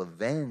he will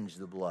avenge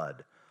the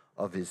blood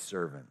of his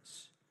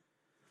servants.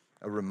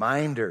 A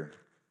reminder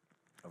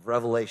of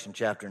Revelation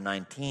chapter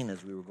 19,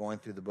 as we were going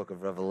through the book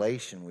of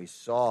Revelation, we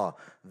saw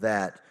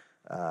that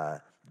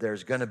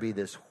there's going to be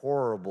this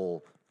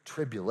horrible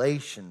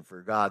tribulation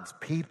for God's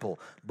people,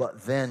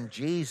 but then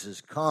Jesus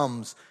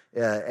comes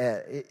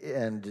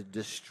and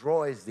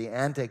destroys the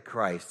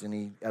Antichrist, and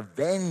he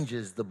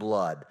avenges the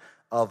blood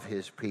of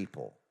his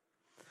people.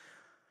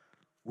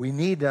 We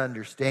need to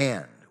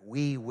understand,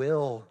 we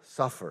will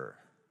suffer,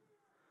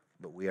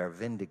 but we are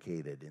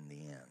vindicated in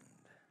the end.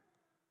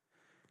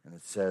 And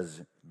it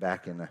says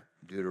back in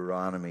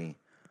Deuteronomy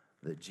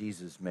that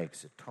Jesus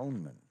makes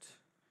atonement,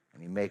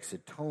 and he makes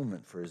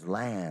atonement for his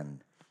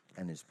land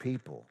and his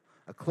people.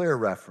 A clear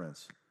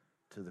reference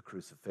to the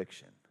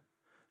crucifixion,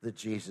 that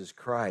Jesus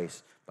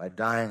Christ, by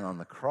dying on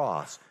the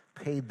cross,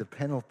 paid the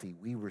penalty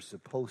we were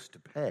supposed to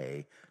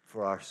pay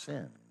for our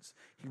sins.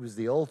 He was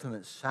the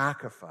ultimate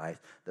sacrifice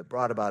that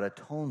brought about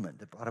atonement,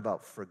 that brought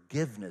about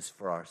forgiveness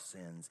for our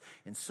sins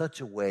in such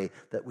a way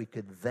that we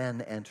could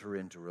then enter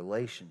into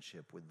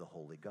relationship with the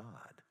Holy God.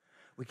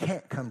 We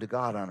can't come to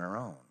God on our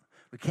own.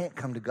 We can't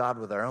come to God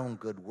with our own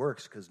good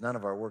works because none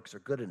of our works are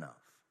good enough.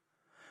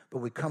 But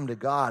we come to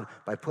God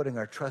by putting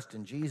our trust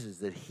in Jesus,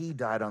 that he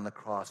died on the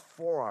cross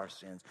for our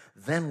sins.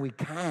 Then we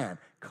can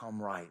come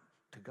right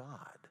to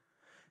God.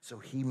 So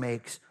he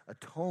makes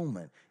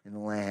atonement in the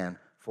land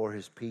for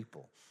his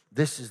people.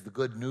 This is the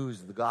good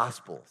news of the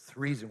gospel. It's the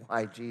reason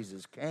why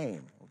Jesus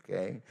came,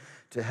 okay?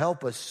 To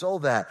help us so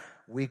that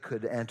we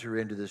could enter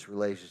into this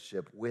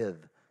relationship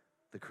with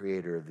the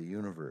creator of the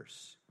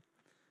universe.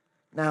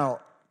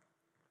 Now,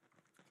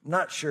 I'm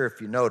not sure if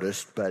you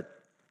noticed, but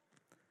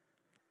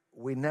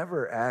we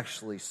never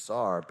actually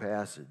saw our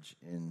passage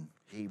in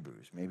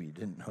Hebrews. Maybe you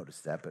didn't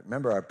notice that, but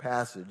remember our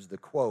passage, the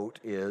quote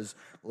is,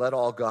 let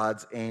all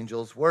God's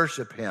angels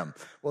worship him.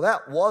 Well,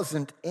 that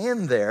wasn't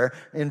in there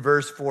in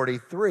verse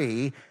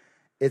 43.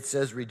 It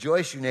says,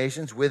 rejoice, you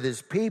nations, with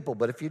his people.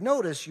 But if you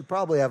notice, you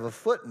probably have a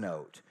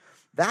footnote.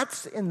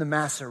 That's in the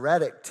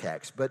Masoretic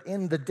text, but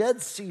in the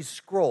Dead Sea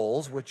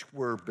Scrolls, which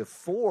were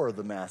before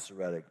the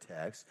Masoretic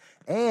text,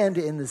 and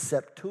in the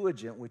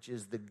Septuagint, which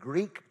is the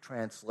Greek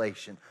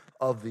translation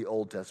of the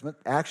Old Testament,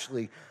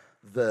 actually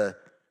the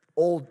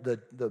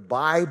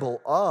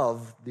Bible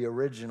of the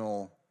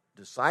original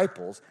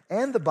disciples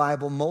and the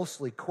Bible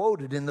mostly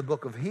quoted in the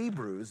book of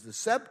Hebrews, the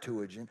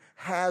Septuagint,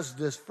 has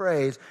this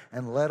phrase,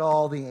 and let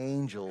all the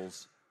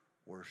angels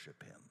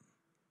worship him.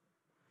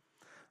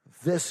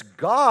 This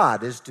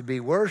God is to be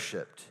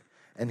worshiped.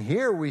 And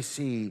here we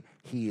see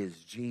he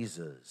is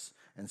Jesus.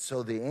 And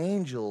so the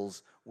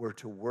angels were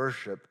to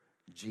worship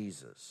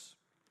Jesus.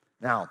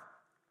 Now,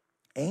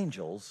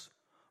 angels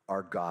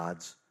are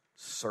God's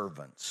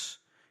servants.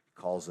 He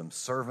calls them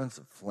servants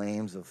of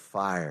flames of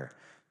fire.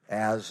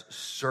 As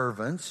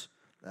servants,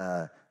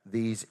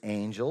 these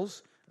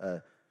angels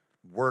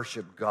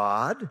worship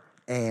God,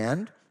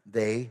 and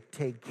they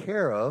take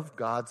care of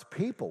God's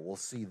people. We'll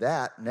see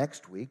that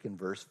next week in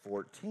verse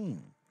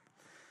 14.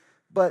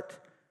 But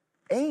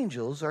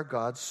angels are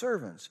God's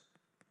servants.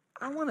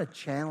 I want to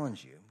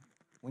challenge you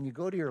when you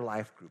go to your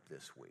life group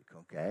this week,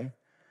 okay?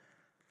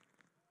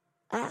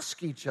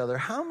 Ask each other,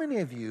 how many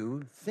of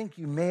you think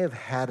you may have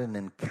had an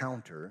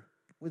encounter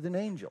with an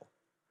angel?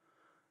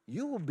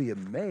 You will be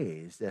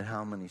amazed at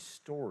how many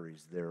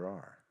stories there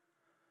are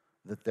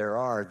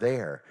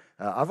there.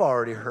 I've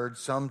already heard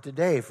some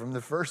today from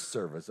the first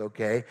service,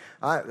 okay?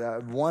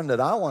 One that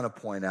I want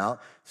to point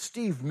out,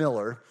 Steve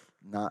Miller,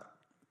 not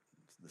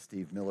the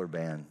Steve Miller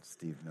Band,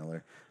 Steve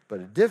Miller, but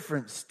a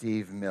different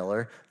Steve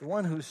Miller, the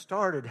one who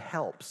started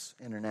Helps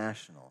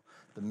International,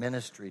 the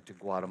ministry to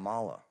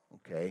Guatemala,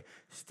 okay?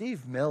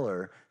 Steve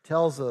Miller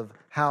tells of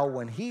how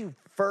when he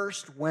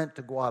first went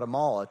to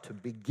Guatemala to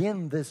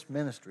begin this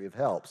ministry of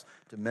Helps,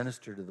 to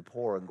minister to the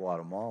poor in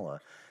Guatemala,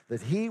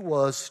 that he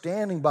was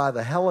standing by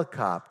the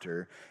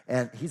helicopter,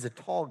 and he's a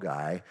tall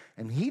guy,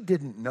 and he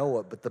didn't know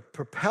it, but the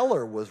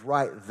propeller was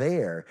right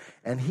there,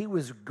 and he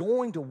was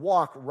going to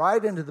walk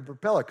right into the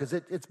propeller, because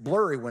it's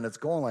blurry when it's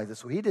going like this,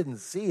 so he didn't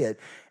see it,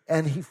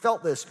 and he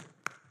felt this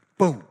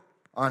boom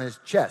on his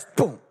chest,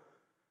 boom,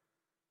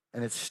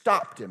 and it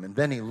stopped him, and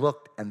then he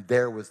looked, and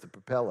there was the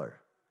propeller.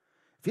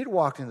 If he'd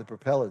walked into the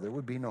propeller, there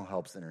would be no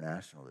Helps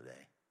International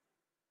today.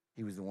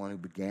 He was the one who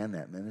began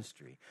that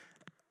ministry.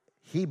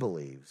 He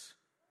believes,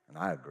 and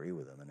I agree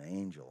with him, an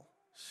angel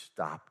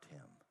stopped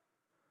him.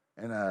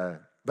 And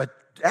but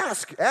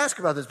ask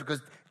about this,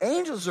 because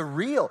angels are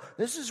real.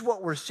 This is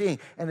what we're seeing.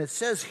 And it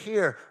says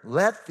here,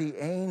 let the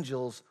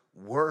angels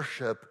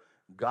worship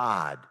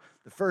God.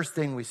 The first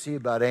thing we see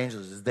about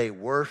angels is they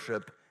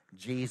worship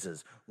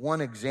Jesus. One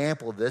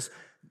example of this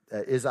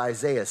is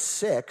Isaiah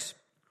 6,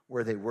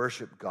 where they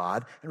worship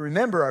God. And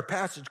remember, our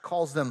passage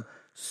calls them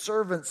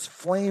servants,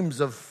 flames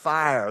of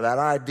fire. That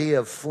idea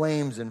of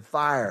flames and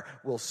fire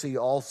we'll see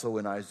also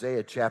in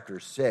Isaiah chapter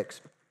 6.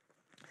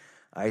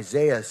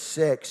 Isaiah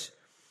 6,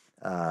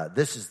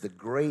 this is the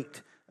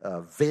great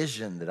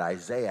vision that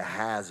Isaiah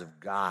has of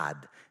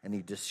God, and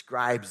he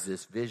describes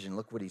this vision.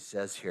 Look what he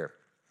says here.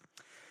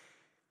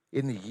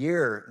 In the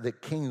year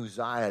that King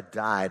Uzziah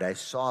died, I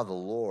saw the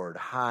Lord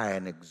high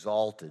and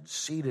exalted,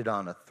 seated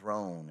on a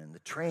throne, and the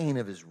train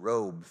of his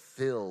robe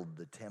filled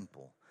the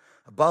temple.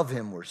 Above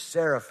him were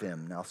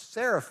seraphim. Now,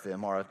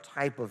 seraphim are a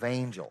type of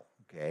angel,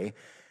 okay?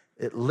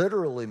 It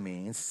literally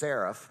means,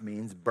 seraph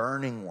means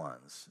burning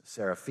ones.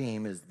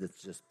 Seraphim is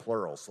just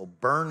plural, so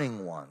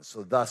burning ones.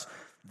 So thus,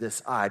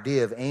 this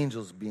idea of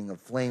angels being of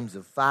flames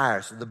of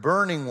fire. So the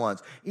burning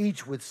ones,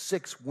 each with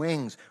 6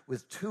 wings.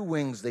 With 2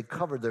 wings they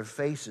covered their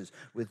faces.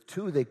 With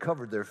 2 they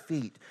covered their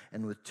feet.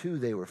 And with 2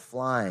 they were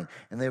flying.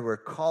 And they were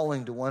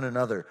calling to one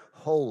another,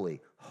 Holy,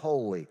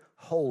 holy,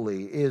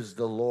 holy is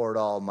the Lord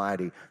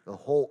Almighty. The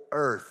whole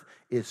earth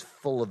is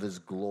full of his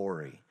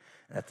glory.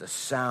 And at the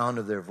sound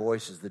of their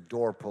voices, the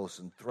doorposts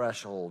and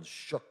thresholds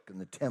shook,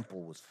 and the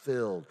temple was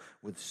filled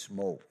with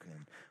smoke.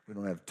 And we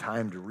don't have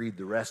time to read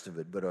the rest of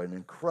it, but an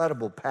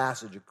incredible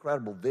passage,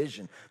 incredible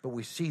vision. But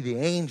we see the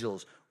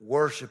angels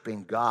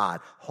worshiping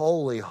God.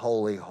 Holy,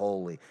 holy,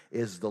 holy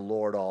is the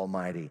Lord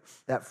Almighty.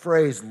 That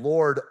phrase,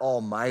 Lord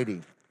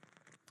Almighty,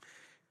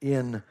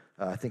 in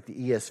I think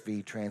the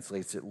ESV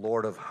translates it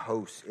Lord of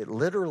hosts. It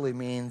literally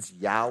means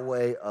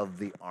Yahweh of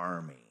the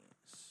armies.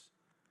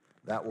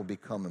 That will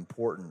become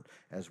important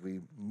as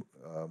we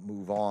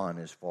move on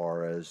as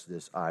far as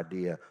this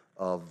idea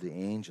of the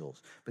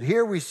angels. But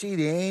here we see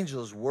the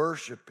angels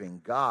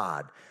worshiping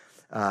God.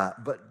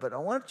 But I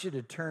want you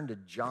to turn to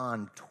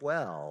John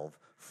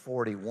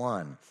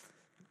 12:41.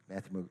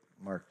 Matthew,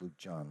 Mark, Luke,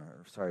 John.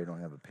 Sorry, I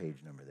don't have a page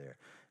number there.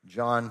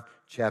 John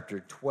chapter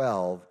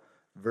 12,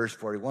 verse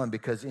 41.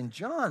 Because in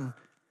John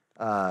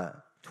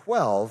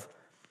 12,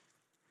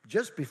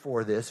 just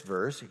before this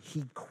verse,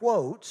 he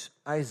quotes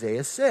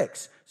Isaiah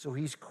 6. So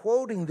he's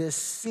quoting this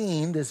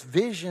scene, this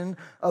vision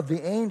of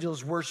the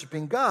angels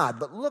worshiping God.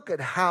 But look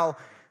at how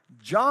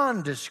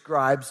John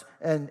describes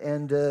and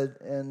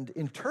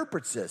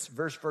interprets this.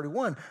 Verse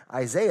 41,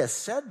 Isaiah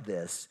said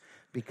this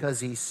because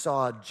he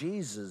saw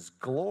Jesus'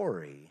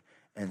 glory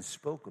and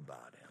spoke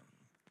about him.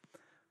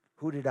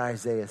 Who did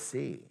Isaiah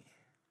see?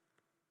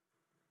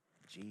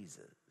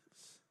 Jesus.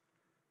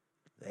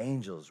 The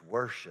angels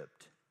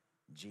worshiped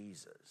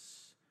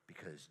Jesus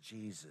because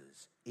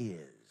Jesus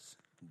is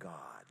God.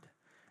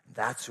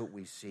 That's what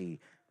we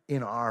see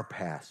in our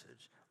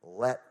passage.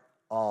 Let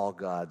all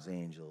God's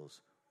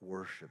angels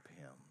worship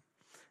him.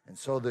 And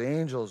so the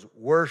angels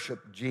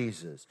worship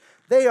Jesus.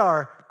 They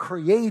are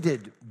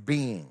created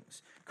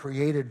beings,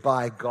 created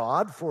by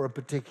God for a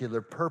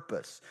particular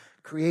purpose.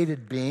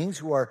 Created beings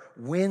who are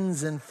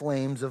winds and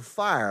flames of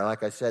fire.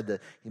 Like I said,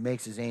 that he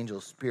makes his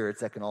angels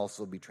spirits. That can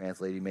also be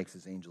translated, he makes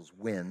his angels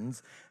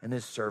winds and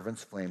his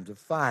servants flames of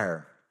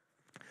fire.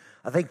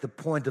 I think the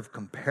point of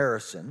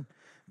comparison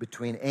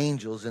between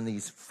angels and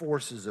these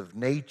forces of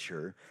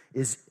nature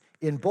is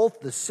in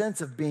both the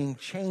sense of being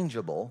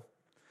changeable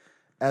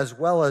as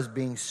well as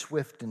being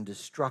swift and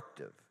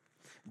destructive.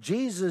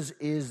 Jesus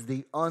is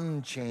the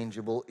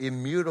unchangeable,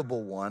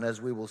 immutable one, as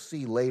we will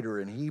see later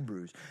in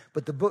Hebrews.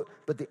 But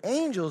the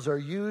angels are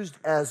used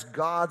as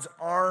God's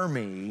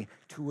army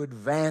to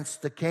advance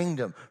the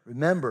kingdom.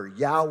 Remember,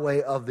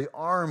 Yahweh of the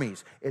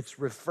armies. It's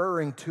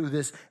referring to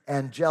this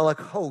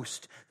angelic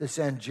host, this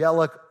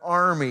angelic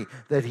army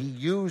that he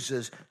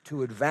uses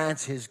to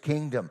advance his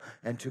kingdom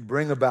and to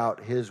bring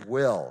about his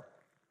will.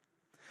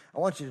 I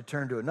want you to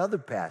turn to another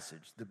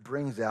passage that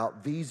brings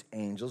out these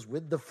angels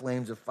with the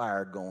flames of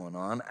fire going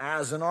on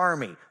as an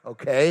army,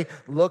 okay?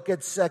 Look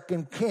at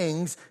 2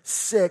 Kings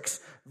 6,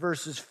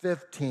 verses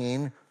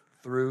 15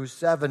 through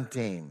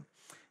 17.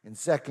 In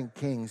 2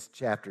 Kings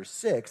chapter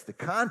 6, the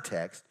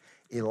context,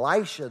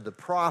 Elisha the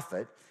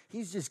prophet,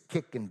 he's just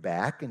kicking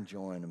back,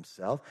 enjoying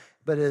himself.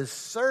 But his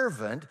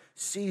servant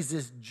sees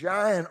this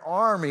giant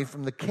army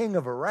from the king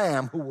of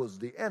Aram, who was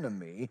the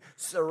enemy,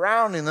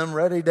 surrounding them,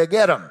 ready to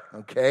get him.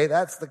 Okay,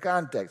 that's the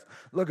context.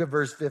 Look at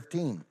verse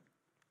 15.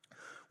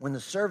 When the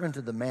servant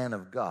of the man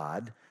of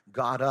God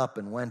got up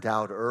and went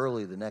out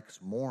early the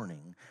next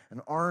morning,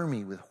 an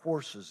army with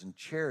horses and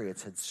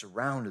chariots had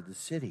surrounded the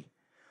city.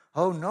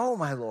 "Oh no,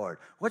 my lord,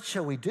 what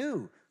shall we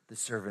do?" the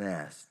servant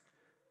asked.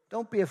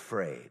 "Don't be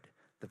afraid,"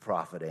 the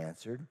prophet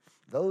answered.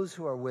 "Those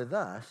who are with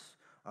us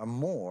are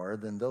more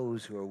than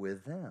those who are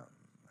with them."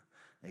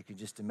 You can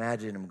just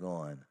imagine him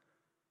going,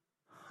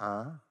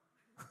 huh?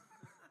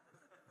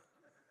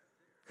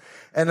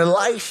 And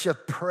Elisha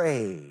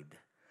prayed,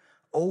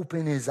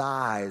 "Open his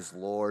eyes,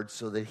 Lord,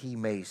 so that he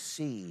may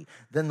see."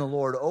 Then the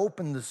Lord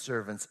opened the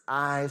servant's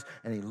eyes,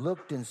 and he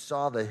looked and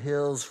saw the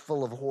hills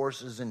full of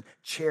horses and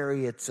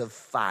chariots of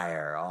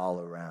fire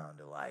all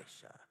around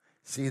Elisha.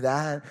 See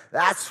that?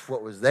 That's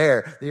what was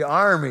there. The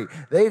army,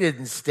 they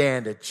didn't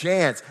stand a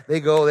chance. They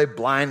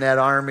blind that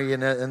army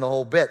and the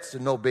whole bit. So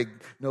no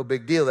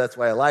big deal. That's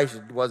why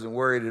Elisha wasn't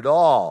worried at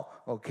all.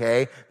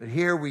 Okay? But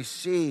here we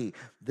see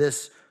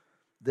this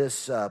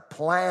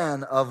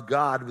plan of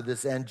God with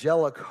this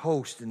angelic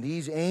host. And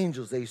these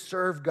angels, they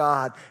serve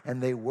God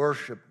and they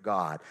worship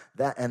God.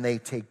 And they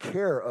take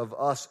care of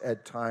us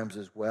at times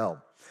as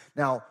well.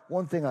 Now,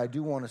 one thing I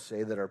do want to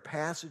say that our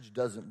passage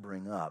doesn't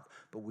bring up,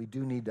 but we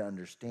do need to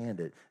understand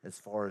it as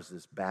far as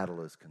this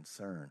battle is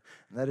concerned.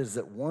 And that is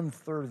that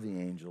 1/3 of the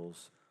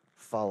angels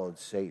followed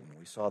Satan.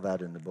 We saw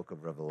that in the book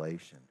of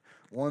Revelation.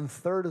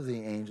 1/3 of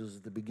the angels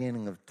at the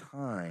beginning of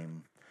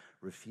time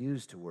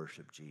refused to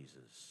worship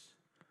Jesus.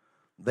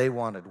 They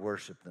wanted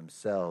worship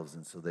themselves,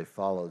 and so they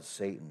followed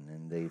Satan,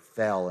 and they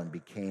fell and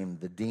became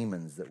the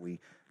demons that we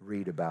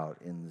read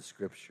about in the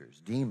Scriptures.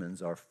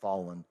 Demons are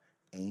fallen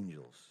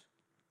angels.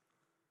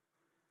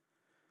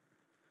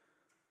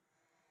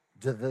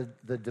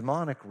 The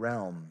demonic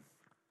realm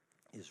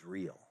is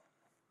real.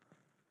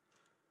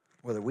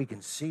 Whether we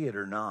can see it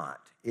or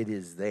not, it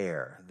is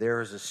there. There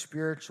is a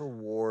spiritual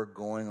war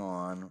going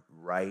on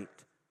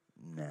right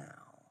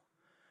now.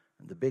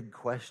 And the big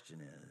question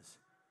is,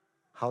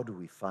 how do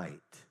we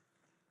fight?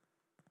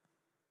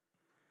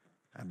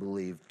 I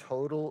believe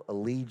total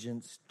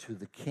allegiance to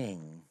the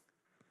King,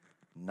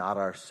 not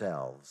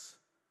ourselves,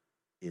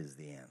 is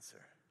the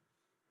answer.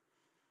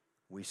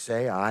 We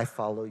say, I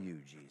follow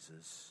you,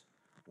 Jesus,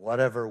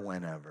 whatever,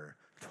 whenever,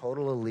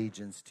 total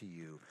allegiance to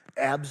you,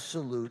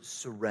 absolute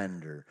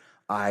surrender.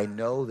 I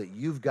know that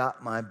you've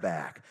got my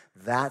back.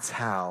 That's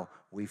how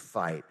we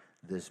fight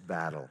this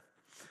battle.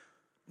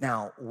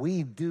 Now,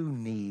 we do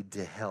need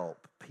to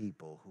help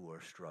people who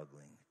are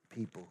struggling,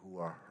 people who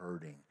are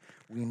hurting.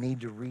 We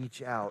need to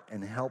reach out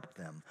and help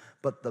them.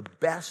 But the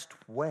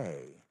best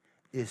way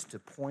is to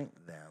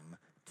point them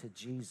to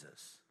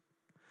Jesus,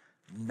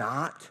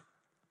 not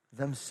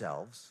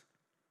themselves.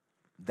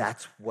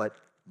 That's what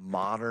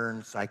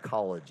modern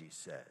psychology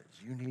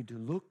says. You need to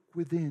look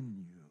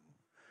within you,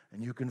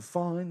 and you can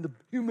find the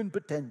human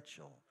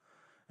potential.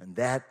 And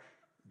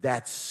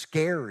that's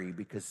scary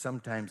because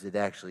sometimes it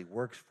actually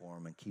works for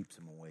them and keeps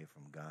them away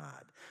from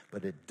God.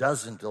 But it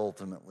doesn't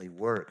ultimately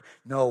work.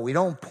 No, we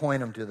don't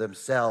point them to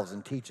themselves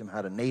and teach them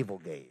how to navel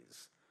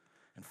gaze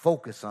and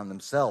focus on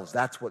themselves.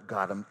 That's what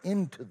got them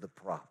into the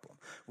problem.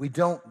 We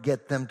don't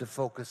get them to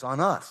focus on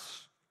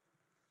us.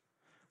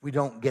 We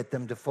don't get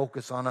them to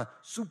focus on a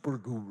super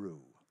guru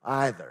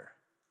either.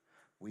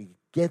 We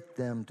get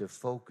them to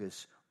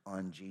focus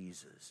on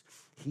Jesus.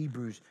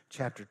 Hebrews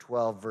chapter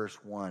 12,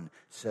 verse 1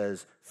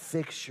 says,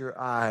 fix your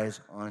eyes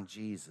on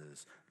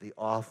Jesus, the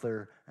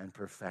author and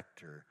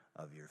perfecter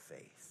of your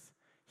faith.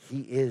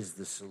 He is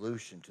the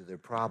solution to their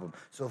problem.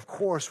 So, of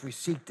course, we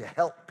seek to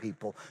help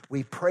people.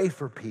 We pray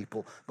for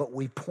people, but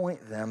we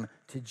point them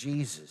to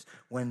Jesus.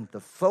 When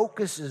the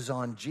focus is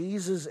on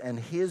Jesus and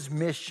his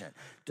mission,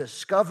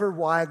 discover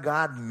why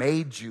God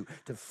made you,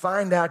 to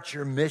find out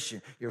your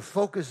mission. Your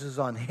focus is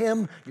on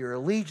him, your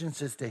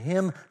allegiance is to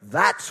him.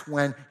 That's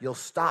when you'll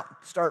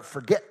start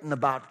forgetting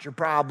about your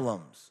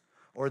problems,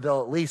 or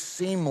they'll at least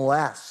seem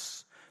less.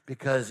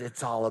 Because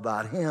it's all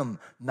about him,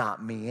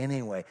 not me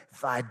anyway.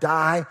 If I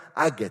die,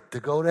 I get to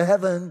go to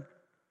heaven.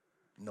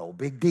 No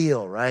big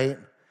deal, right?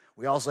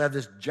 We also have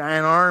this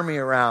giant army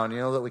around,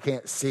 that we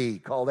can't see,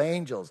 called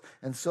angels,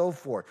 and so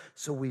forth.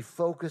 So we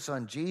focus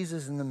on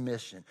Jesus and the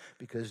mission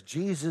because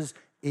Jesus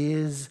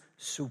is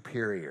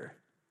superior.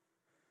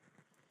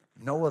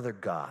 No other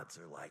gods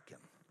are like him.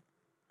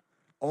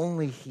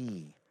 Only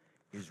he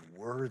is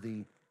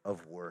worthy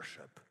of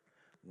worship,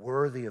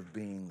 worthy of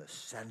being the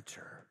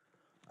center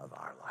of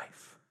our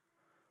life.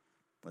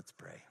 Let's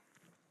pray.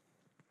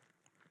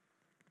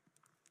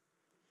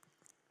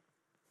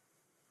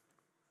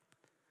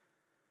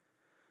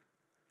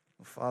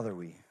 Well, Father,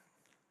 we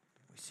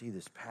see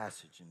this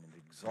passage and it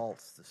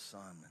exalts the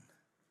Son,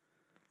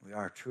 and we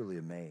are truly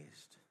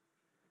amazed.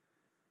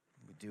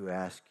 We do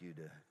ask you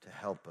to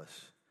help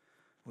us.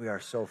 We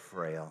are so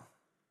frail.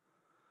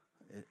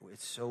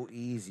 It's so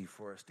easy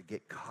for us to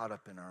get caught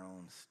up in our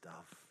own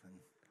stuff,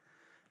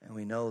 and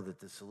we know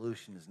that the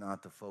solution is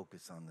not to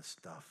focus on the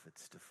stuff,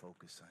 it's to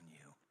focus on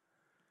you.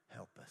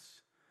 Help us.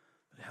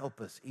 But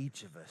help us,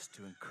 each of us,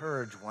 to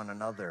encourage one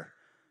another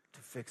to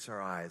fix our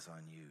eyes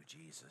on you,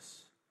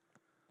 Jesus,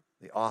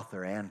 the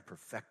author and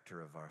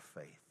perfecter of our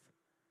faith.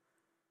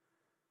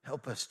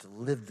 Help us to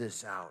live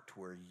this out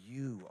where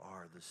you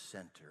are the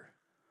center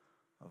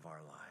of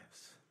our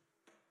lives.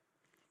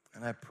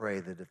 And I pray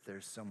that if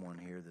there's someone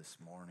here this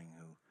morning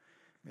who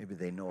maybe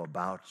they know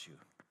about you,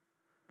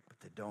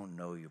 they don't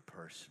know you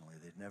personally.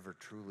 They've never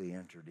truly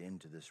entered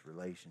into this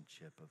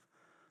relationship of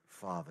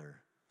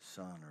father,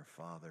 son, or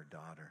father,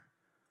 daughter.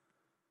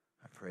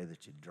 I pray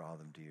that you'd draw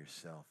them to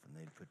yourself and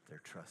they'd put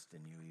their trust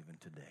in you even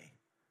today.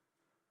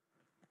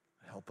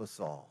 Help us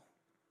all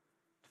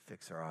to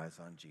fix our eyes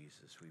on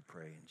Jesus. We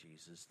pray in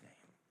Jesus'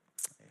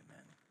 name.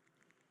 Amen.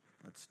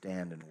 Let's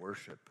stand and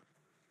worship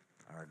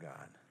our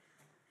God.